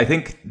 I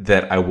think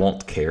that I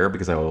won't care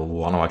because I will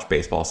want to watch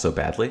baseball so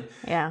badly.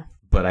 Yeah.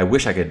 But I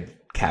wish I could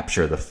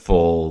capture the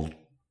full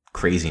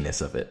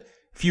craziness of it.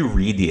 If you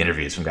read the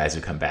interviews from guys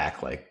who come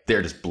back, like,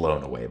 they're just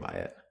blown away by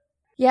it.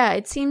 Yeah,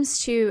 it seems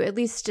to, at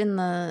least in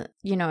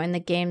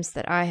the games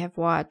that I have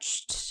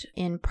watched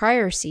in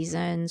prior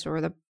seasons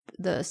or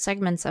the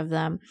segments of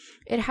them,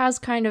 it has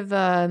kind of,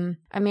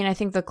 I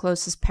think the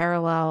closest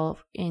parallel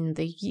in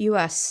the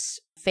U.S.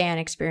 fan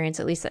experience,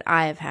 at least that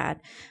I have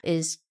had,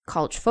 is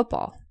college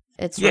football.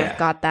 It's sort of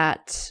got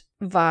that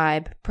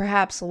vibe,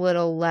 perhaps a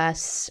little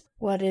less.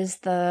 What is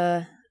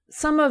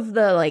some of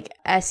the like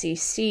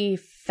SEC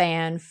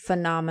fan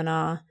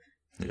phenomena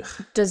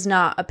does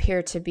not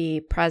appear to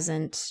be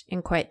present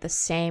in quite the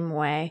same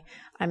way.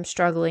 I'm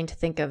struggling to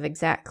think of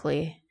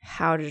exactly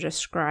how to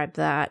describe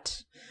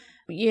that.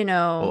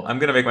 Well, I'm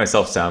gonna make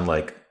myself sound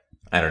like,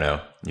 I don't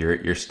know,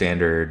 your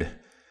standard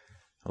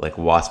like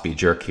waspy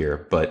jerk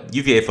here, but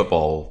UVA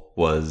football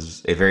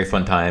was a very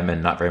fun time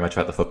and not very much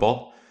about the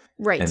football.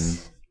 Right.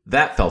 And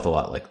that felt a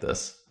lot like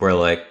this, where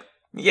like,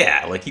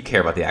 yeah, like you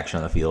care about the action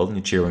on the field and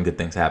you cheer when good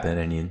things happen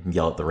and you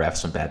yell at the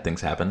refs when bad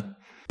things happen.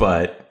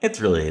 But it's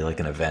really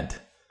like an event.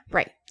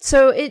 Right.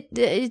 So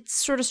it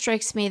sort of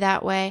strikes me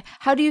that way.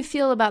 How do you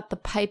feel about the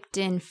piped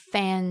in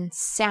fan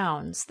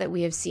sounds that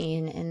we have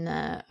seen in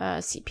the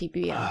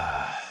CPBL?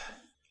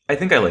 I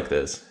think I like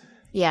those.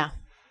 Yeah.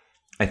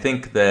 I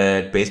think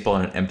that baseball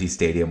in an empty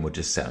stadium would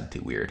just sound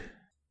too weird.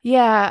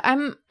 Yeah,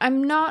 I'm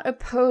not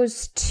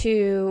opposed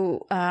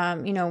to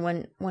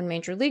when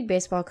Major League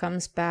Baseball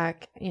comes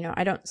back,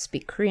 I don't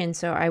speak Korean,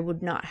 so I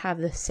would not have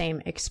the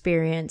same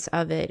experience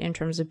of it in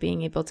terms of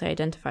being able to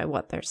identify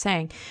what they're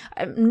saying.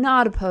 I'm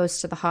not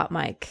opposed to the hot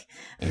mic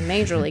in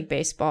Major League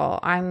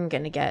Baseball. I'm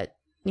going to get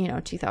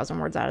 2,000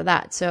 words out of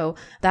that. So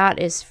that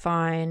is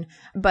fine.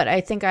 But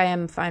I think I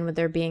am fine with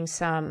there being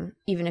some,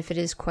 even if it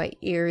is quite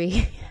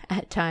eerie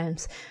at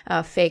times,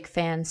 fake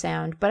fan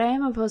sound. But I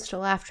am opposed to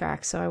laugh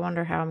tracks, so I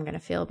wonder how I'm going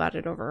to feel about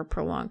it over a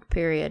prolonged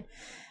period.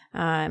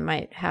 It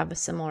might have a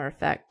similar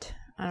effect.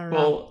 I don't know.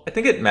 Well, I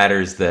think it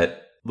matters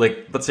that,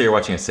 let's say you're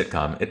watching a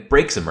sitcom, it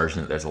breaks immersion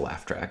that there's a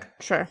laugh track.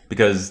 Sure.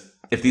 Because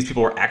if these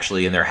people were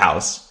actually in their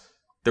house,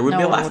 there would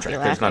be a laugh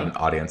track. There's not an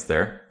audience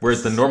there.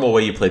 Whereas the normal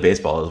way you play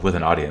baseball is with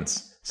an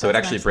audience. So it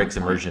actually breaks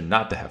immersion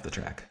not to have the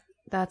track.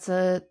 That's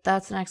an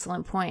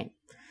excellent point.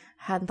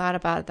 Hadn't thought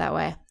about it that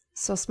way.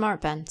 So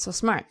smart, Ben. So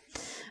smart.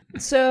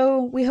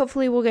 So we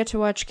hopefully will get to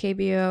watch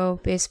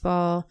KBO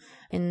baseball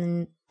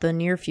in the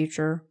near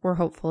future. We're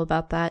hopeful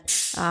about that.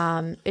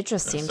 It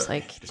just seems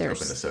like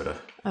there's open a soda.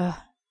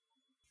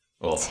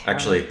 Well,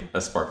 actually,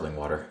 a sparkling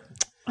water.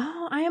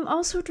 Oh, I am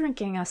also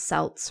drinking a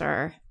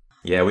seltzer.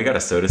 Yeah, we got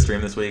a soda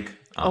stream this week.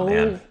 Oh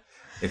man,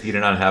 if you do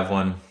not have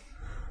one.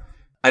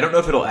 I don't know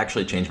if it'll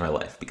actually change my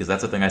life, because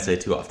that's a thing I say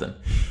too often,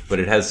 but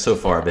it has so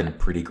far been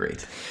pretty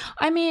great.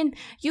 I mean,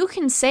 you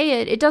can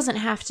say it. It doesn't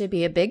have to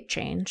be a big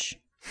change.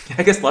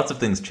 I guess lots of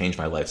things change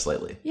my life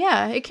slightly.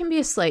 Yeah, it can be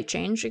a slight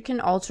change. It can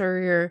alter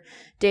your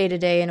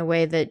day-to-day in a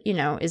way that,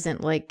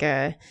 isn't like,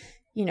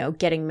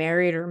 getting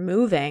married or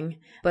moving,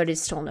 but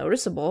is still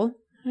noticeable.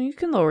 You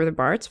can lower the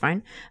bar. It's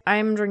fine.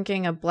 I'm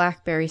drinking a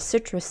blackberry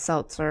citrus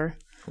seltzer.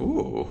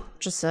 Ooh.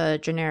 Just a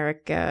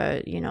generic,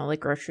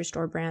 grocery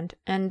store brand.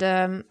 And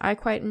I'm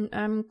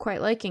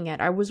quite liking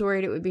it. I was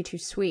worried it would be too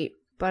sweet,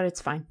 but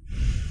it's fine.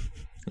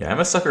 Yeah, I'm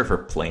a sucker for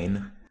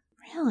plain.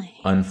 Really?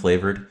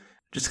 Unflavored.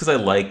 Just because I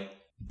like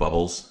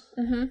bubbles.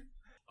 Mm-hmm.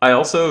 I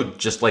also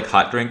just like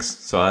hot drinks.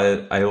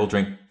 So I will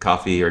drink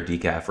coffee or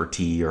decaf or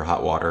tea or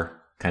hot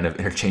water kind of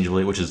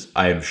interchangeably, which is,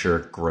 I am sure,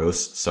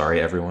 gross. Sorry,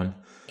 everyone.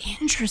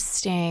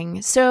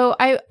 Interesting. So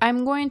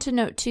I'm going to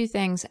note two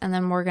things, and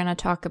then we're going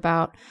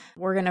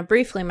to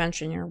briefly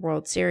mention your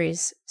World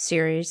Series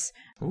series.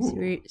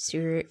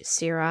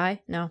 Series?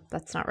 No,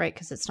 that's not right,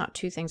 because it's not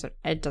two things.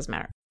 It doesn't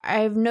matter.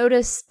 I've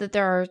noticed that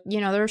there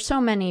are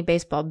so many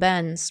baseball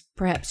bends,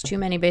 perhaps too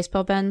many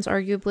baseball bends,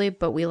 arguably,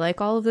 but we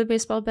like all of the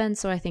baseball bends,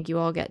 so I think you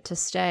all get to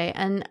stay.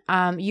 And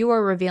you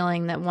are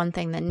revealing that one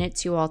thing that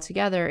knits you all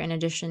together, in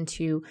addition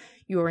to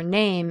your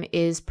name,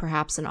 is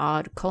perhaps an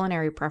odd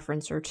culinary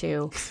preference or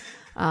two.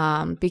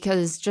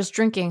 Because do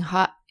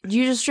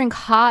you just drink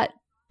hot,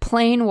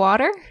 plain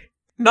water?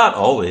 Not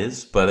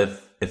always, but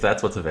if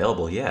that's what's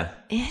available, yeah.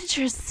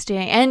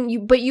 Interesting.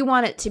 And but you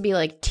want it to be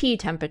like tea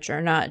temperature,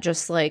 not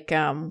just like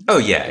oh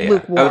yeah.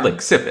 lukewarm. I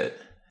would sip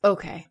it.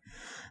 Okay.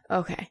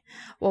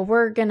 Well,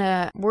 we're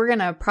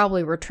gonna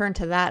probably return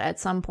to that at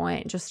some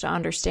point just to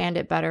understand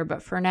it better.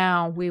 But for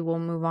now, we will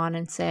move on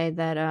and say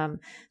that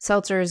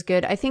seltzer is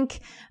good. I think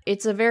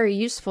it's a very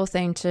useful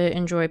thing to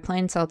enjoy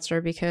plain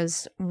seltzer,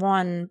 because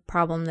one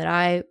problem that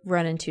I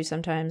run into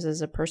sometimes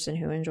as a person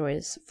who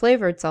enjoys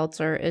flavored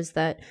seltzer is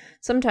that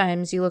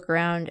sometimes you look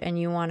around and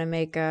you want to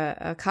make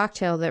a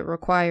cocktail that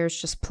requires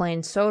just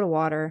plain soda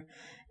water,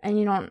 and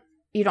you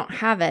don't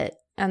have it,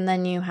 and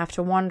then you have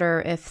to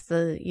wonder if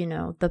the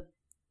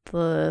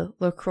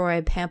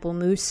LaCroix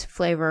Pamplemousse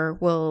flavor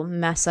will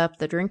mess up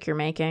the drink you're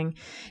making.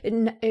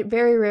 It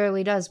very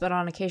rarely does, but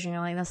on occasion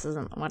you're like, this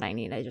isn't what I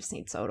need. I just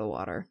need soda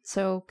water.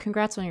 So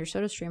congrats on your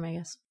soda stream, I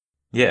guess.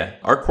 Yeah.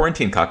 Our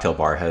quarantine cocktail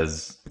bar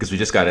because we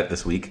just got it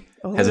this week,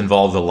 has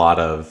involved a lot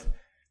of,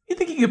 you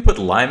think you could put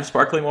lime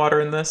sparkling water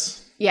in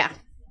this? Yeah.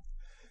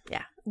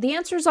 The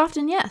answer is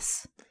often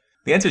yes.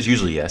 The answer is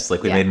usually yes.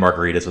 We made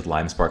margaritas with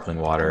lime sparkling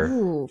water.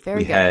 Ooh,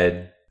 very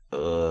good.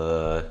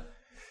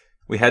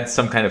 We had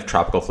some kind of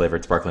tropical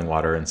flavored sparkling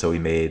water, and so we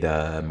made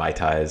Mai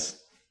Tais.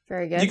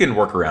 Very good. You can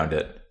work around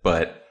it,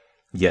 but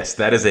yes,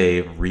 that is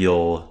a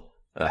real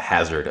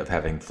hazard of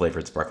having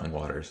flavored sparkling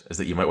waters, is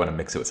that you might want to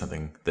mix it with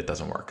something that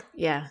doesn't work.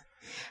 Yeah.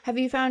 Have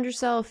you found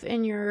yourself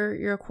in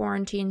your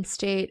quarantine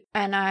state?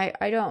 And I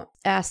don't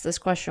ask this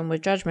question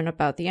with judgment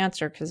about the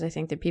answer, because I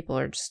think that people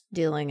are just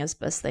dealing as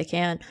best they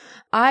can.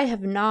 I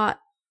have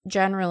not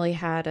generally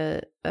had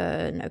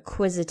an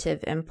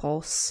acquisitive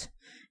impulse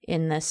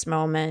in this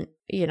moment.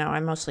 I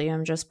mostly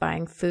am just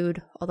buying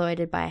food, although I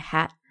did buy a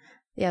hat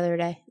the other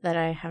day that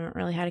I haven't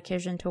really had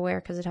occasion to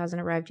wear because it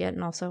hasn't arrived yet,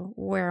 and also,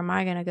 where am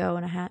I going to go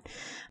in a hat?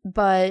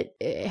 But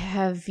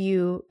have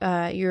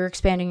you're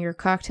expanding your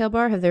cocktail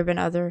bar? Have there been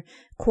other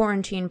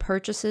quarantine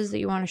purchases that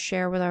you want to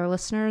share with our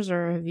listeners,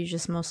 or have you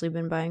just mostly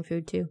been buying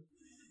food too?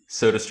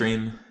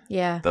 SodaStream.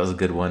 Yeah. That was a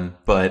good one.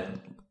 But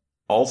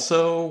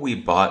also, we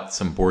bought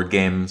some board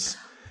games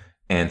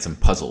and some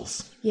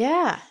puzzles.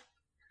 Yeah.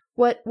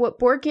 What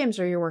board games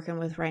are you working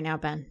with right now,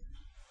 Ben?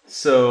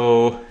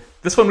 So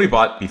this one we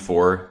bought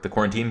before the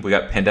quarantine. We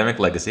got Pandemic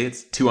Legacy.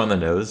 It's 2 on the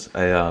nose.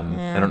 I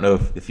don't know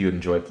if you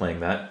enjoy playing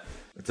that.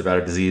 It's about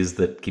a disease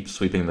that keeps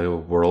sweeping the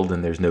world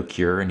and there's no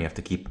cure and you have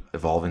to keep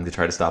evolving to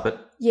try to stop it.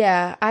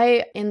 Yeah,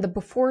 I, in the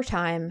before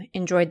time,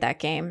 enjoyed that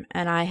game,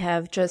 and I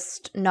have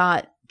just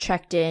not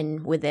checked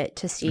in with it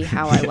to see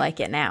how I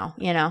like it now,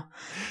 you know?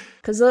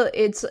 Because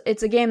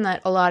it's a game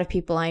that a lot of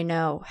people I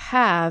know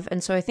have,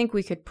 and so I think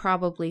we could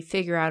probably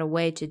figure out a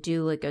way to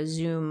do like a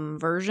Zoom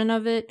version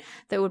of it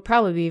that would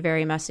probably be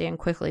very messy and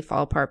quickly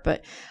fall apart,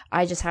 but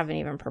I just haven't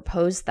even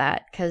proposed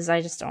that because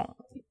I just don't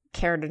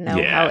care to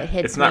know how it hits me.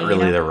 It's not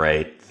really you know? the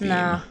right theme.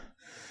 No.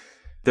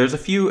 There's a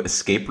few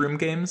escape room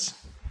games.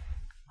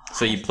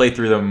 So you play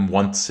through them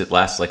once, it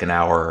lasts like an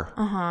hour.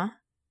 Uh-huh.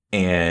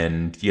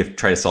 And you have to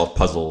try to solve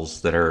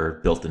puzzles that are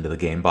built into the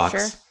game box.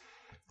 Sure.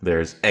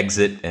 There's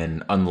Exit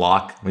and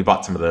Unlock. We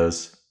bought some of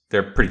those.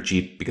 They're pretty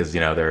cheap because,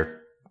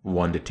 they're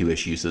 1 to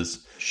 2-ish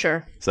uses.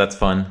 Sure. So that's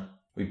fun.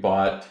 We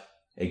bought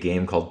a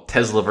game called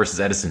Tesla versus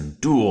Edison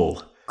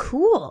Duel.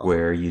 Cool.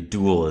 Where you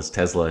duel as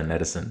Tesla and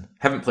Edison.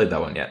 Haven't played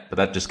that one yet, but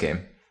that just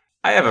came.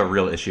 I have a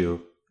real issue.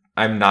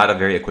 I'm not a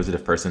very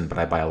acquisitive person, but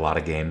I buy a lot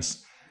of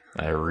games.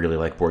 I really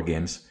like board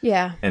games.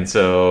 Yeah. And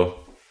so,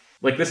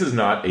 this is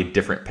not a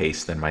different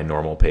pace than my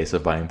normal pace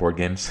of buying board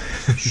games.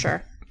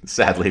 Sure.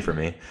 Sadly for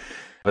me.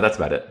 But that's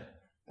about it.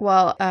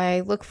 Well,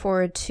 I look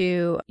forward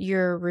to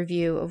your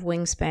review of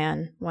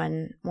Wingspan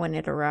when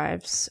it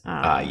arrives.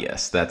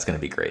 Yes, that's going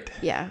to be great.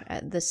 Yeah,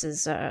 this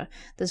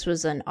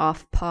was an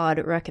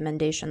off-pod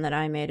recommendation that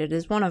I made. It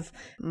is one of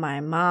my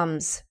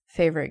mom's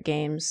favorite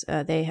games.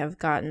 They have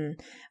gotten,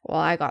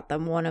 I got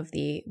them one of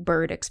the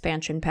bird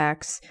expansion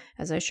packs,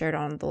 as I shared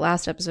on the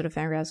last episode of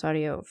Fangraphs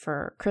Audio,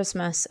 for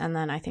Christmas, and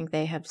then I think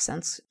they have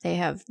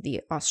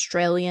the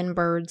Australian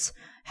birds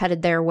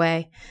headed their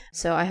way.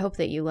 So I hope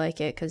that you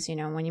like it, because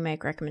when you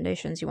make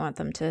recommendations, you want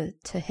them to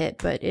hit.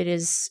 But it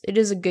is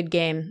a good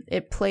game.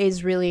 It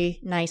plays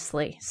really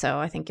nicely, so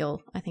I think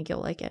you'll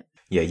like it.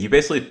 Yeah, you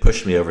basically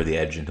pushed me over the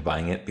edge into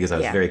buying it because I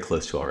was very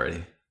close to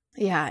already.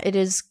 Yeah, it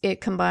is.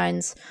 It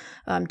combines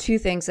two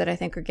things that I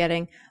think are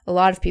getting a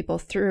lot of people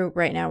through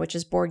right now, which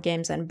is board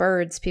games and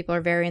birds. People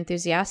are very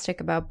enthusiastic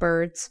about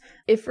birds,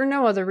 if for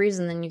no other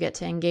reason than you get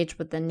to engage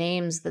with the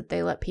names that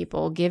they let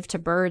people give to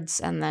birds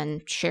and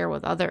then share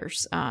with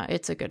others.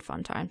 It's a good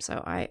fun time.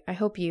 So I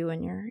hope you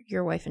and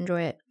your wife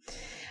enjoy it.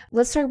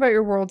 Let's talk about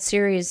your World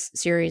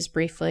Series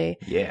briefly.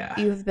 Yeah.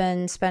 You've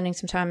been spending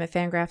some time at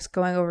Fangraphs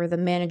going over the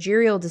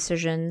managerial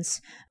decisions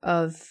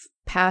of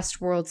past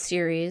World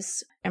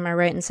Series. Am I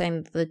right in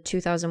saying the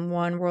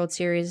 2001 World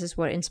Series is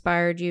what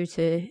inspired you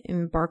to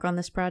embark on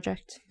this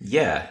project?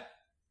 Yeah.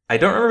 I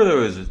don't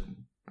remember if it was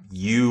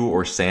you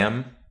or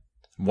Sam.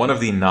 One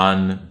of the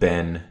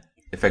non-Ben,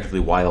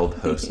 effectively Wild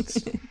hosts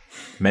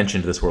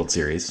mentioned this World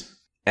Series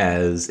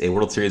as a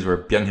World Series where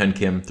Byung-Hyun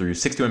Kim threw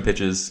 61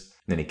 pitches,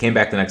 and then he came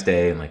back the next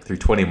day and threw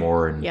 20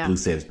 more and blew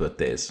saves both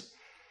days.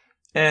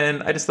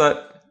 And I just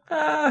thought,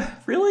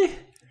 really?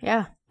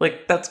 Yeah.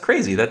 That's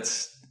crazy.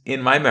 That's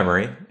in my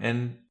memory,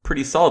 and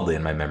pretty solidly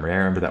in my memory. I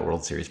remember that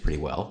World Series pretty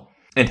well.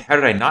 And how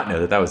did I not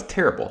know that was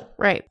terrible?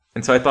 Right.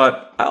 And so I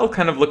thought, I'll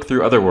kind of look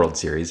through other World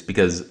Series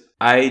because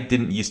I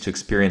didn't used to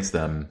experience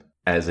them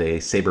as a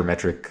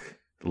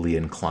sabermetrically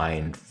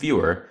inclined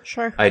viewer.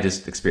 Sure. I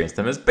just experienced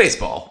them as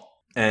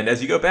baseball. And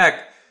as you go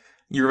back,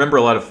 you remember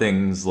a lot of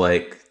things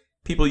like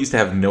people used to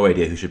have no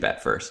idea who should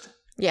bat first.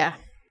 Yeah.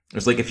 It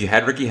was if you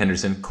had Ricky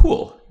Henderson,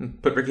 cool.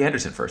 Put Ricky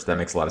Henderson first. That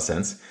makes a lot of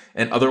sense.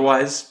 And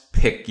otherwise,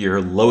 pick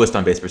your lowest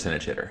on-base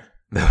percentage hitter.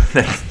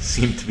 That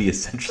seemed to be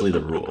essentially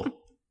the rule.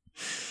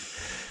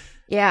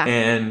 Yeah.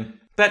 And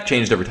that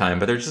changed over time,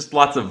 but there's just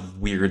lots of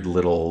weird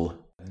little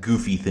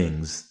goofy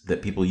things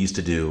that people used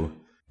to do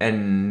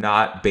and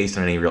not based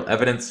on any real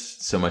evidence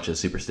so much as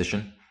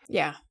superstition.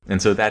 Yeah.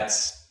 And so that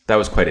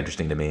was quite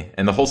interesting to me.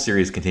 And the whole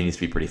series continues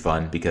to be pretty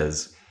fun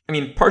because,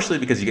 partially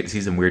because you get to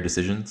see some weird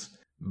decisions,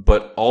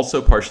 but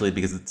also partially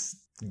because it's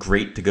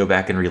great to go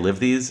back and relive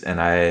these. And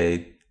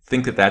I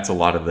think that that's a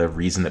lot of the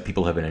reason that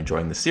people have been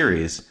enjoying the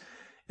series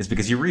is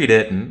because you read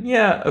it and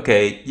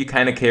you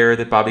kind of care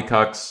that Bobby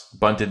Cox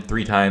bunted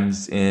 3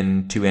 times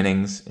in 2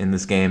 innings in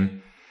this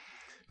game.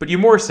 But you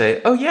more say,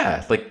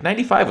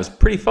 95 was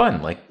pretty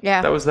fun.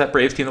 That was that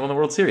Braves team that won the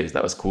World Series.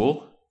 That was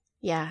cool.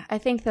 Yeah, I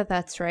think that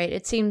that's right.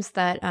 It seems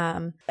that,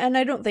 and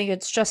I don't think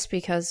it's just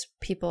because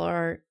people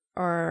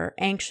are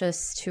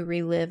anxious to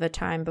relive a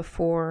time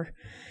before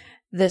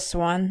this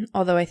one,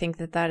 although I think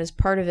that is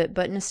part of it,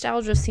 but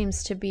nostalgia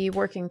seems to be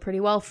working pretty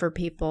well for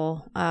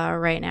people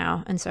right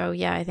now. And so,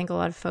 I think a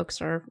lot of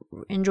folks are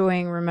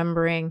enjoying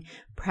remembering,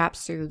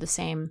 perhaps through the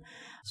same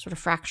sort of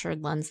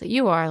fractured lens that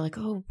you are,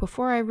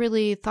 before I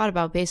really thought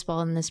about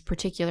baseball in this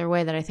particular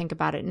way that I think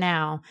about it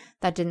now,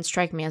 that didn't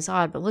strike me as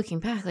odd. But looking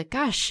back,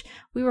 gosh,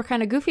 we were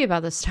kind of goofy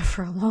about this stuff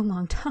for a long,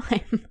 long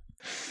time.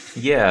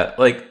 Yeah,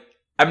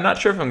 I'm not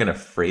sure if I'm going to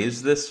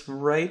phrase this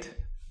right,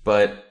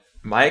 but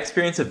my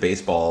experience of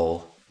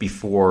baseball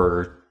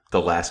before the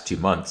last 2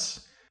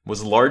 months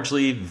was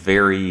largely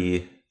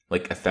very,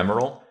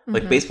 ephemeral.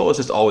 Mm-hmm. Baseball was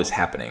just always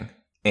happening.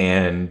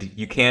 And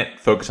you can't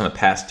focus on the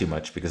past too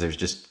much because there's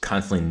just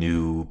constantly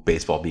new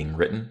baseball being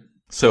written.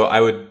 So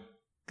I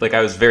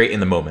was very in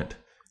the moment.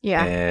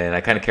 Yeah. And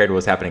I kind of cared what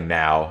was happening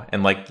now.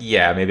 And like,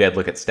 yeah, maybe I'd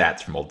look at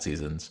stats from old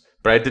seasons,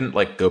 but I didn't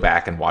like go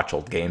back and watch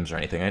old games or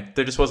anything.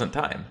 There just wasn't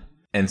time.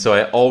 And so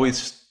I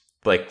always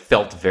like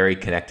felt very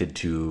connected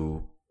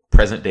to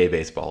present day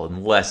baseball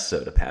and less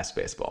so to past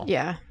baseball.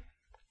 Yeah.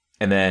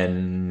 And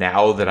then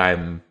now that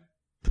I'm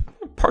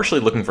partially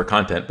looking for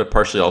content, but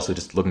partially also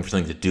just looking for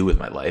something to do with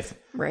my life.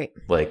 Right.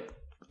 Like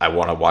I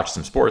want to watch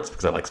some sports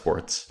because I like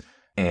sports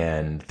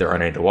and there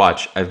aren't any to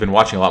watch. I've been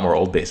watching a lot more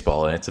old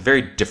baseball and it's a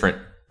very different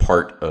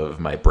part of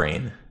my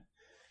brain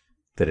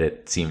that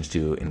it seems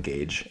to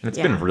engage. And it's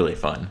been really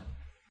fun.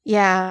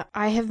 Yeah,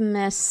 I have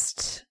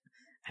missed...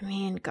 I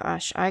mean,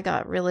 gosh, I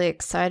got really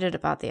excited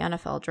about the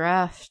NFL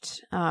draft.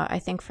 I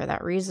think for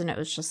that reason, it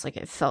was just like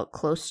it felt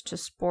close to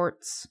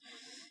sports.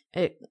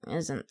 It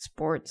isn't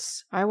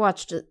sports. I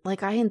watched it,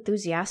 like I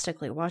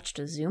enthusiastically watched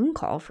a Zoom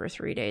call for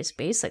 3 days,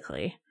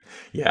 basically.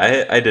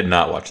 Yeah, I did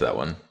not watch that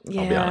one.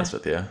 Yeah. I'll be honest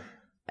with you.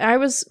 I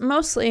was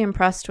mostly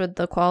impressed with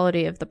the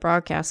quality of the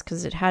broadcast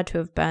because it had to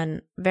have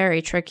been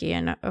very tricky.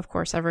 And of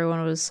course,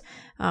 everyone was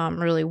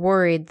really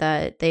worried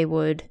that they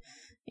would,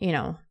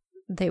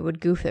 they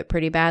would goof it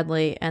pretty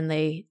badly, and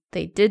they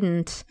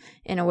didn't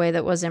in a way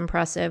that was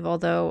impressive,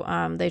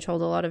 although they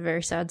told a lot of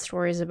very sad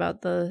stories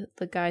about the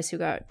guys who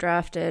got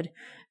drafted.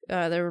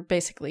 There were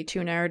basically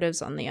two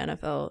narratives on the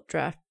NFL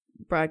draft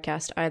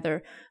broadcast.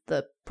 Either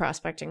the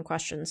prospect in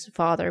question's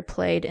father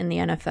played in the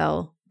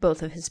NFL,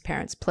 both of his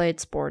parents played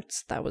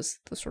sports, that was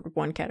the sort of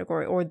one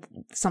category, or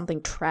something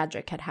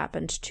tragic had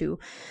happened to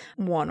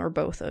one or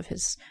both of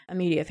his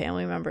immediate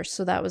family members.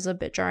 So that was a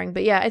bit jarring.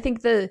 But yeah, I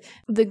think the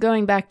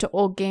going back to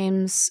old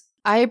games,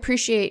 I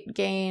appreciate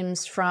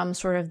games from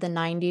sort of the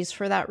 90s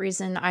for that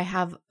reason. I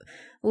have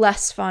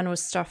less fun with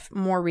stuff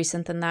more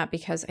recent than that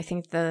because I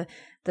think the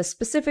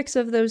specifics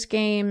of those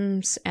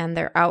games and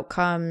their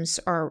outcomes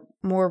are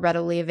more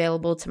readily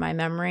available to my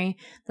memory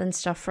than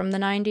stuff from the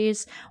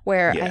 90s,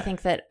 where I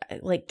think that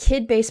like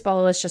kid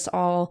baseball is just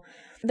all...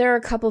 There are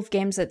a couple of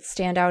games that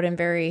stand out in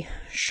very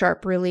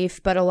sharp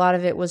relief, but a lot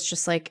of it was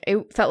just like,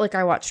 it felt like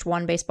I watched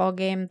one baseball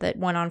game that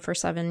went on for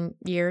 7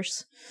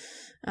 years.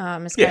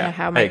 Is kind of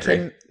how my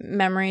kid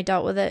memory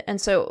dealt with it.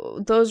 And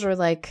so those are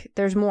like,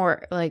 there's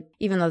more like,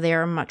 even though they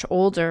are much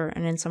older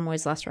and in some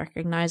ways less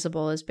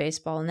recognizable as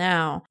baseball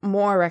now,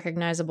 more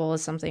recognizable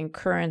as something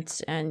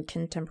current and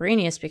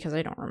contemporaneous because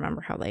I don't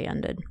remember how they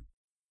ended.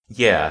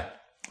 Yeah.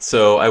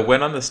 So I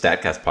went on the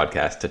StatCast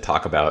podcast to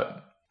talk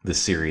about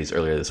this series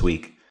earlier this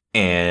week,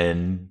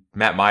 and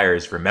Matt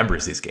Myers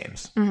remembers these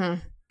games.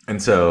 Mm-hmm.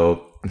 And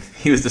so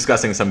he was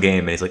discussing some game,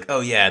 and he's like,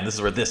 oh, yeah, this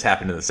is where this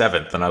happened in the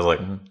 7th. And I was like,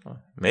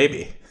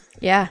 maybe.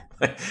 Yeah.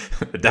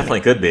 It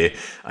definitely could be.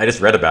 I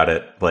just read about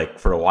it like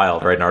for a while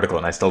to write an article,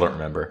 and I still don't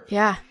remember.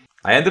 Yeah.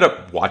 I ended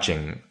up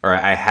watching, or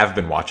I have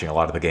been watching a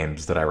lot of the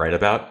games that I write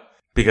about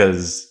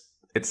because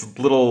it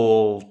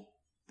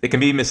can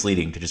be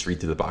misleading to just read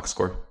through the box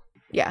score.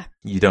 Yeah.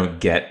 You don't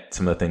get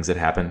some of the things that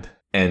happened.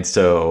 And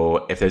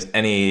so if there's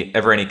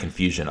ever any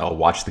confusion, I'll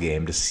watch the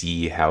game to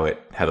see how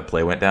the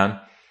play went down.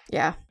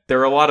 Yeah. There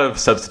were a lot of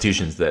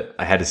substitutions that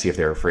I had to see if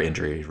they were for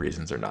injury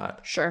reasons or not.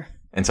 Sure.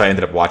 And so I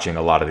ended up watching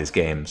a lot of these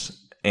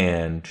games.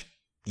 And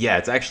yeah,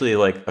 it's actually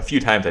like a few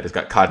times I just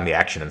got caught in the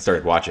action and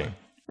started watching.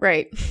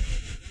 Right.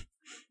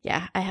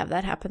 Yeah, I have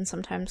that happen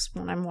sometimes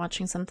when I'm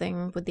watching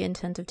something with the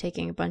intent of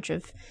taking a bunch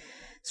of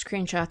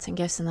screenshots and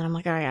GIFs, and then I'm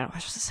like, oh, I gotta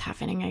watch this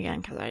happening again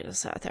because I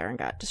just sat there and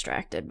got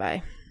distracted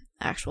by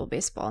actual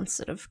baseball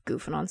instead of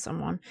goofing on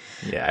someone.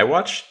 Yeah, I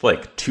watched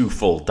like 2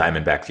 full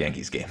Diamondbacks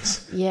Yankees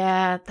games.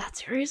 Yeah, that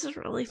series is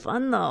really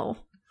fun though.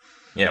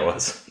 Yeah, it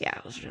was. Yeah,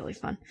 it was really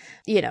fun.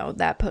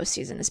 That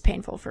postseason is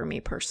painful for me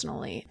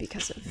personally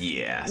because of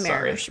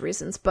marriage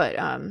reasons. But,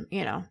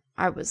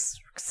 I was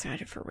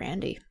excited for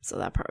Randy, so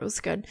that part was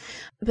good.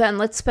 Ben,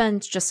 let's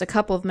spend just a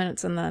couple of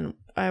minutes and then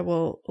I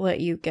will let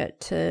you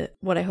get to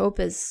what I hope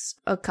is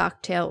a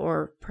cocktail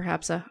or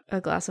perhaps a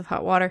glass of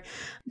hot water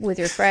with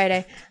your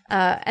Friday.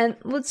 And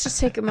let's just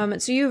take a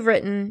moment. So you've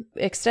written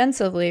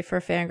extensively for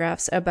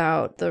Fangraphs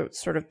about the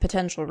sort of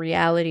potential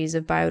realities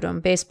of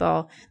Biodome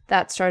baseball.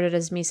 That started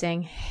as me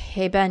saying,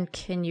 hey, Ben,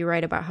 can you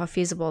write about how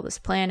feasible this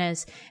plan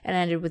is? And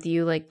ended with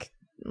you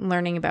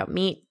learning about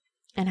meat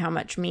and how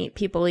much meat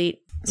people eat.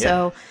 Yeah.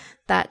 So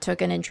that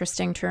took an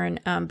interesting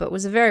turn, but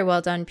was a very well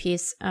done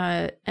piece.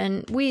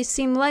 And we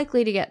seem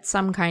likely to get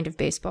some kind of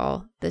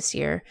baseball this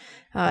year.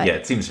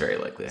 It seems very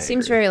likely.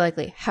 Seems very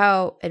likely.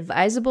 How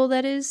advisable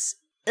that is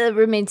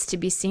remains to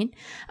be seen.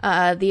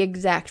 The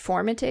exact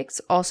form it takes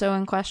also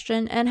in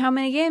question, and how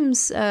many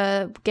games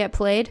get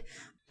played.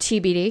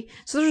 TBD.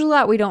 So there's a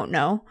lot we don't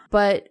know,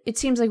 but it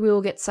seems like we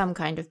will get some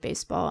kind of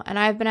baseball. And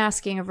I've been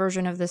asking a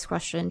version of this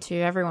question to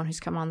everyone who's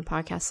come on the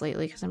podcast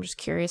lately because I'm just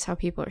curious how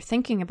people are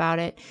thinking about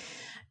it.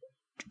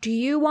 Do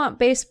you want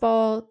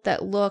baseball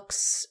that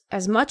looks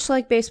as much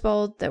like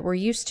baseball that we're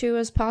used to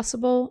as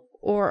possible?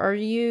 Or are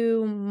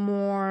you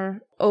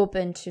more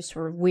open to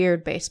sort of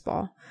weird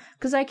baseball?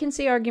 Because I can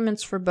see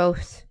arguments for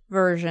both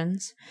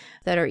versions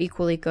that are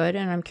equally good,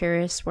 and I'm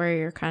curious where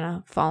you're kind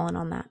of falling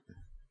on that.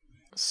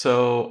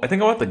 So I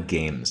think I want the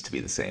games to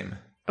be the same.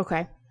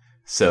 Okay.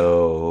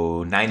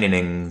 So 9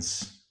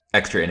 innings,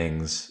 extra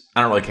innings.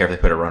 I don't really care if they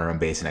put a runner on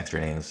base in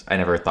extra innings. I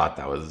never thought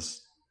that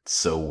was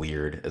so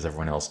weird as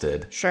everyone else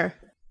did. Sure.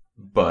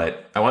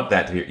 But I want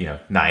that to be,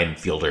 9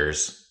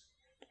 fielders.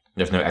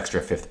 There's no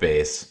extra fifth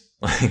base.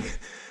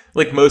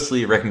 Like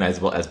mostly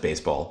recognizable as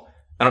baseball.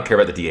 I don't care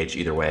about the DH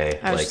either way.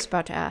 I was just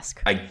about to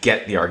ask. I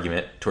get the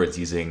argument towards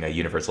using a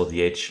universal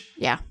DH.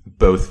 Yeah.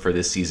 Both for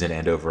this season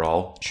and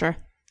overall. Sure.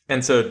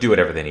 And so do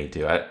whatever they need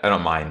to. I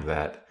don't mind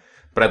that.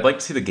 But I'd like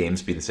to see the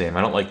games be the same.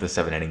 I don't like the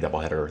 7-inning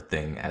doubleheader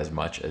thing as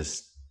much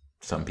as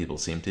some people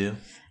seem to.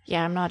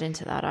 Yeah, I'm not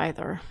into that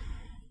either.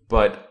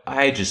 But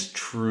I just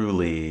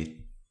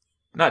truly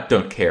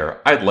don't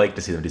care. I'd like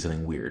to see them do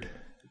something weird.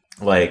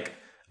 Like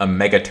a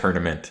mega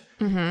tournament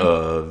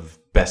of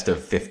best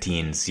of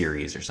 15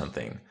 series or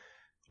something.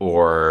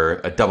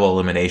 Or a double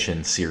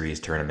elimination series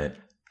tournament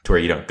to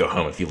where you don't go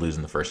home if you lose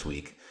in the first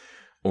week.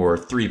 Or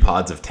 3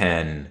 pods of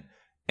 10.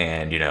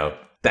 And,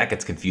 that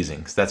gets confusing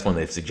because that's one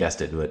they've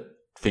suggested. But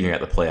figuring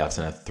out the playoffs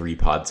in a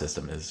 3-pod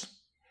system is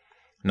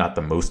not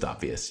the most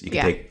obvious. You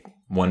can take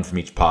one from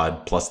each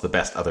pod plus the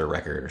best other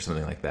record or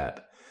something like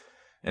that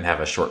and have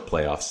a short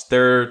playoffs.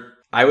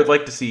 I would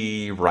like to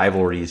see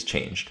rivalries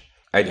changed.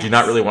 I do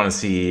not really want to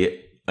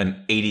see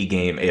an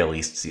 80-game AL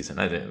East season.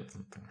 I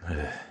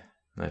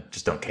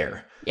just don't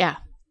care. Yeah.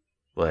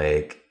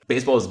 Like,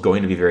 baseball is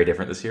going to be very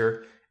different this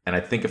year. And I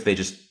think if they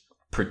just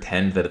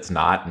pretend that it's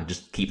not and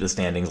just keep the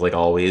standings like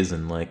always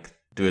and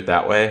do it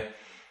that way,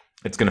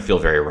 it's going to feel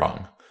very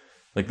wrong.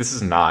 Like, this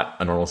is not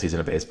a normal season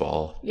of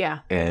baseball. Yeah.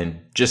 And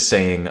just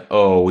saying,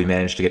 oh, we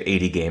managed to get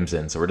 80 games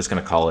in, so we're just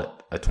going to call it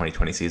a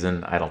 2020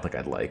 season, I don't think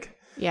I'd like.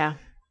 Yeah.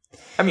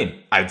 I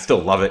mean, I'd still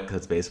love it because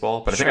it's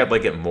baseball, but I think I'd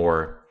like it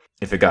more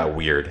if it got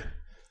weird.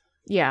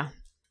 Yeah.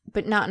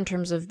 But not in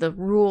terms of the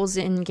rules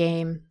in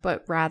game,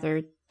 but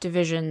rather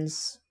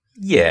divisions.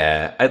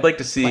 Yeah. I'd like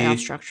to see playoff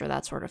structure,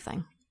 that sort of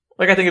thing.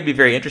 I think it'd be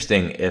very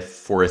interesting if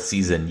for a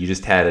season you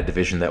just had a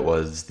division that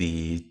was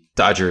the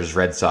Dodgers,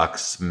 Red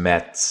Sox,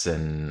 Mets,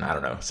 and I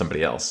don't know,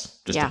 somebody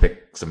else, just to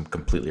pick some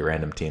completely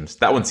random teams.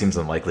 That one seems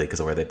unlikely because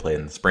of where they play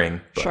in the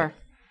spring. But sure.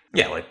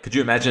 Yeah, could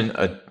you imagine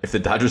if the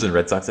Dodgers and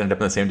Red Sox ended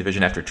up in the same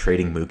division after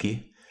trading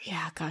Mookie?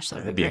 Yeah, gosh,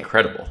 that'd be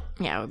incredible.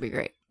 Yeah, it would be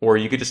great. Or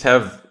you could just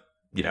have,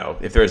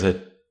 if there's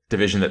a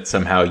division that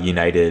somehow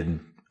united,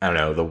 I don't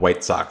know, the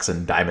White Sox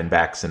and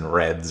Diamondbacks and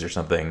Reds or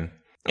something.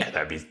 Yeah,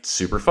 that'd be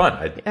super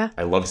fun.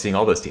 I love seeing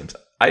all those teams.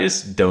 I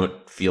just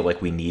don't feel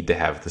like we need to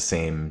have the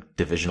same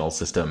divisional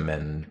system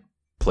and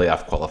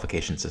playoff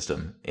qualification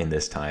system in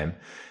this time.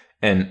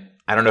 And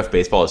I don't know if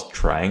baseball is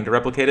trying to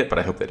replicate it, but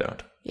I hope they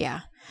don't.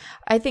 Yeah.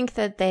 I think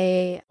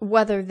that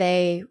whether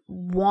they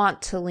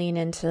want to lean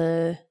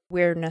into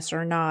weirdness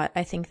or not,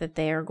 I think that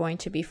they are going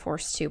to be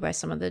forced to by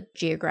some of the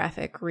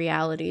geographic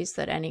realities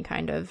that any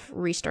kind of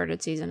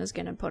restarted season is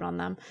going to put on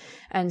them.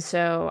 And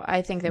so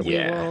I think that we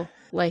will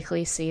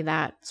likely see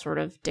that sort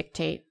of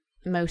dictate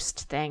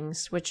most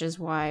things, which is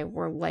why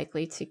we're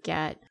likely to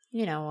get,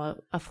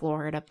 a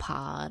Florida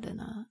pod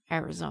and a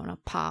Arizona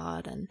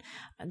pod, and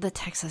the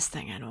Texas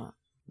thing, I don't.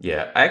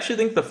 Yeah, I actually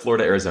think the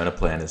Florida-Arizona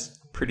plan is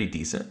pretty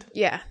decent.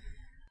 Yeah.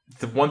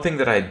 The one thing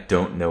that I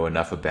don't know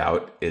enough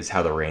about is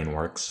how the rain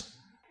works.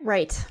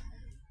 Right.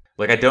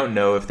 I don't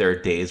know if there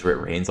are days where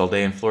it rains all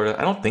day in Florida.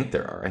 I don't think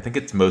there are. I think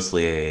it's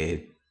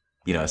mostly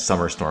a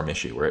summer storm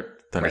issue where it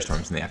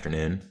thunderstorms in the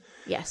afternoon.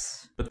 Yes.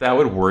 But that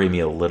would worry me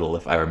a little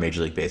if I were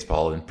Major League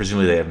Baseball, and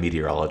presumably they have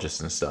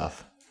meteorologists and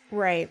stuff.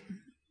 Right.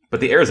 But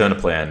the Arizona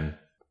plan,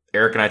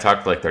 Eric and I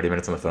talked for 30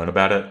 minutes on the phone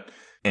about it,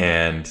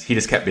 and he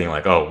just kept being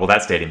like, oh, well,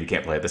 that stadium you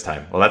can't play at this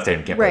time. Well, that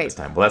stadium you can't play at this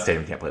time. Well, that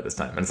stadium you can't play at this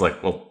time. And it's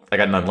like, well, I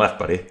got none left,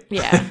 buddy.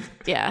 Yeah.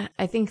 Yeah.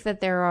 I think that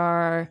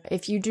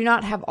if you do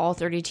not have all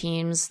 30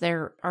 teams,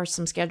 there are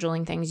some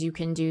scheduling things you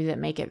can do that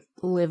make it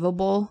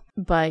livable.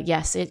 But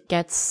yes, it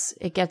gets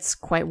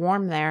quite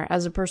warm there.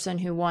 As a person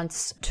who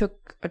once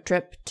took a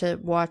trip to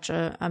watch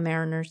a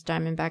Mariners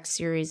Diamondbacks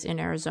series in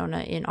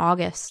Arizona in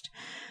August,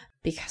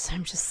 because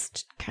I'm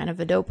just kind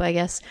of a dope, I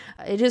guess,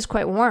 it is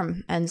quite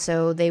warm. And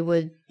so they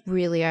would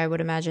really, I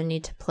would imagine,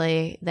 need to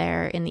play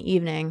there in the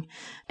evening.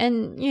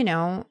 And,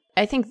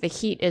 I think the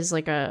heat is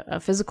a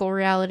physical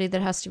reality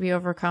that has to be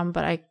overcome,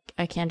 but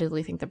I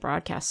candidly think the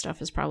broadcast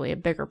stuff is probably a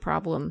bigger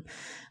problem.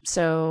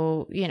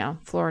 So,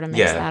 Florida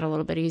makes that a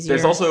little bit easier.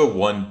 There's also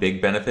one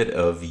big benefit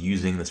of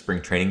using the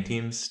spring training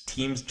teams.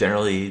 Teams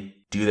generally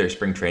do their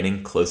spring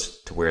training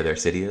close to where their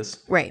city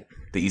is. Right.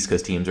 The East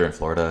Coast teams are in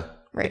Florida,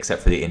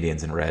 except for the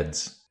Indians and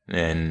Reds.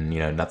 And,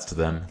 nuts to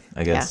them,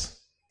 I guess.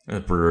 Yeah. The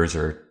Brewers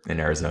are in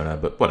Arizona,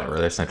 but whatever.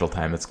 They're Central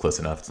Time. It's close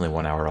enough. It's only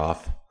 1 hour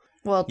off.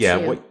 Well,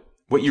 yeah.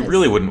 What you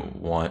really wouldn't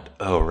want.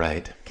 Oh,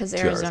 right. Because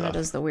Arizona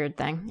does the weird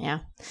thing. Yeah.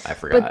 I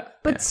forgot.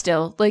 But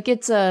still,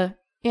 it's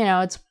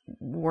it's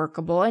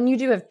workable. And you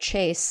do have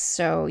Chase,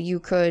 so you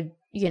could,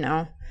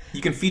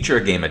 You can feature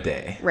a game a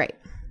day. Right.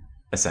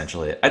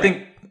 Essentially. I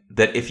think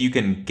that if you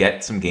can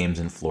get some games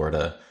in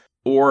Florida,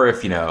 or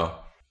if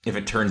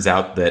it turns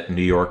out that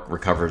New York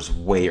recovers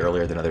way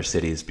earlier than other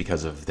cities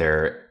because of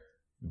their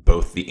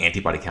both the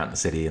antibody count in the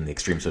city and the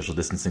extreme social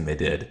distancing they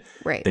did,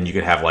 right, then you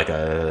could have like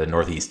a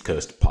Northeast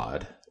Coast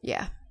pod.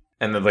 Yeah.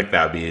 And then like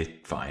that would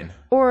be fine.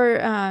 Or,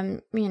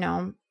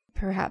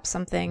 perhaps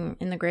something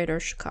in the greater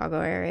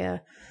Chicago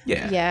area.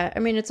 Yeah. Yeah. I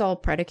mean, it's all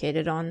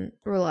predicated on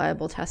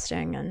reliable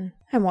testing and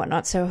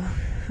whatnot. So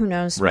who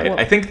knows? Right.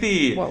 I think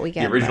the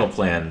original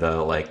plan, the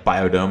like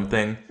biodome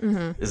thing,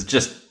 is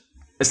just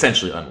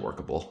essentially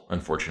unworkable,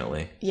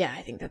 unfortunately. Yeah,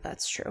 I think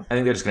that's true. I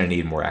think they're just going to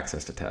need more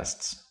access to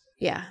tests.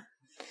 Yeah.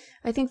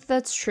 I think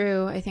that's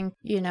true. I think,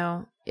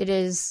 it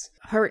is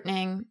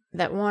heartening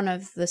that one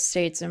of the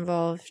states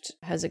involved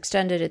has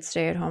extended its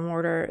stay-at-home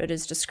order. It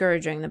is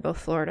discouraging that both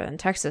Florida and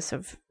Texas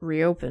have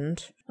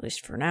reopened, at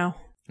least for now.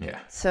 Yeah.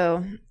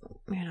 So,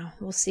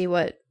 we'll see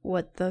what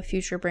the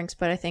future brings.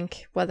 But I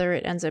think whether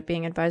it ends up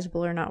being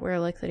advisable or not, we're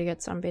likely to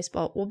get some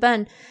baseball. Well,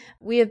 Ben,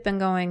 we have been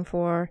going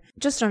for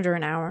just under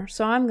an hour,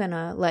 so I'm going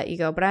to let you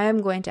go. But I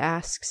am going to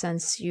ask,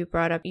 since you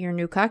brought up your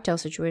new cocktail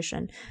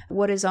situation,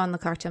 what is on the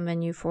cocktail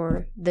menu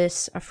for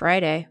this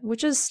Friday,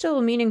 which is still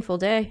a meaningful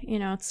day.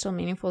 It's still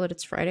meaningful that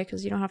it's Friday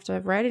because you don't have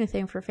to write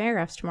anything for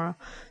Fangraphs tomorrow.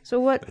 So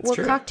what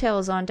cocktail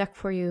is on deck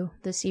for you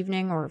this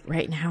evening or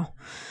right now?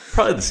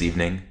 Probably this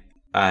evening.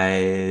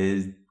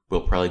 I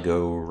will probably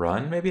go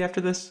run maybe after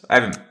this. I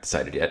haven't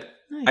decided yet.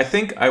 Nice. I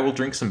think I will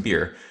drink some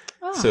beer.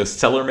 Oh. So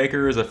Cellar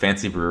Maker is a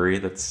fancy brewery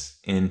that's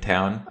in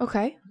town.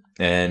 Okay.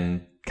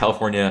 And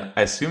California,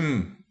 I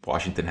assume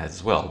Washington has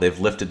as well. They've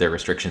lifted their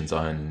restrictions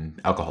on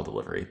alcohol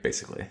delivery,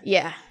 basically.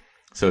 Yeah.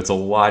 So it's a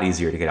lot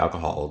easier to get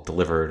alcohol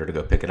delivered or to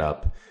go pick it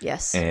up.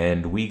 Yes.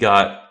 And we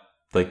got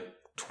like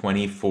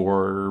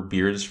 24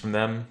 beers from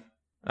them.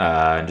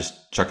 And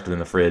just chucked it in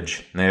the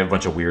fridge. And they have a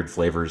bunch of weird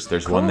flavors.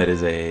 There's one that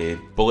is a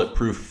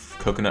bulletproof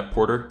coconut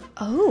porter.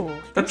 Oh,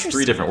 that's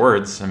 3 different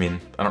words. I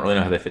mean, I don't really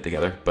know how they fit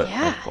together, but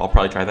yeah. I'll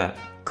probably try that.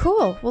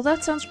 Cool. Well,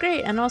 that sounds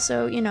great. And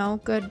also,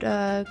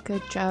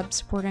 good job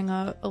supporting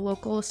a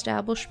local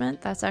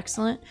establishment. That's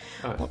excellent.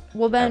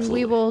 Well, Ben,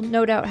 absolutely. We will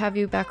no doubt have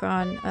you back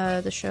on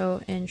the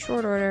show in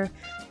short order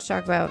to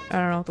talk about,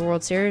 the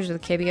World Series or the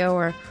KBO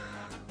or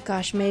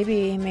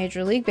maybe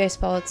Major League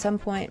Baseball at some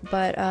point.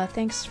 But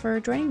thanks for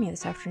joining me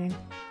this afternoon.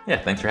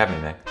 Yeah, thanks for having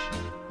me, Meg.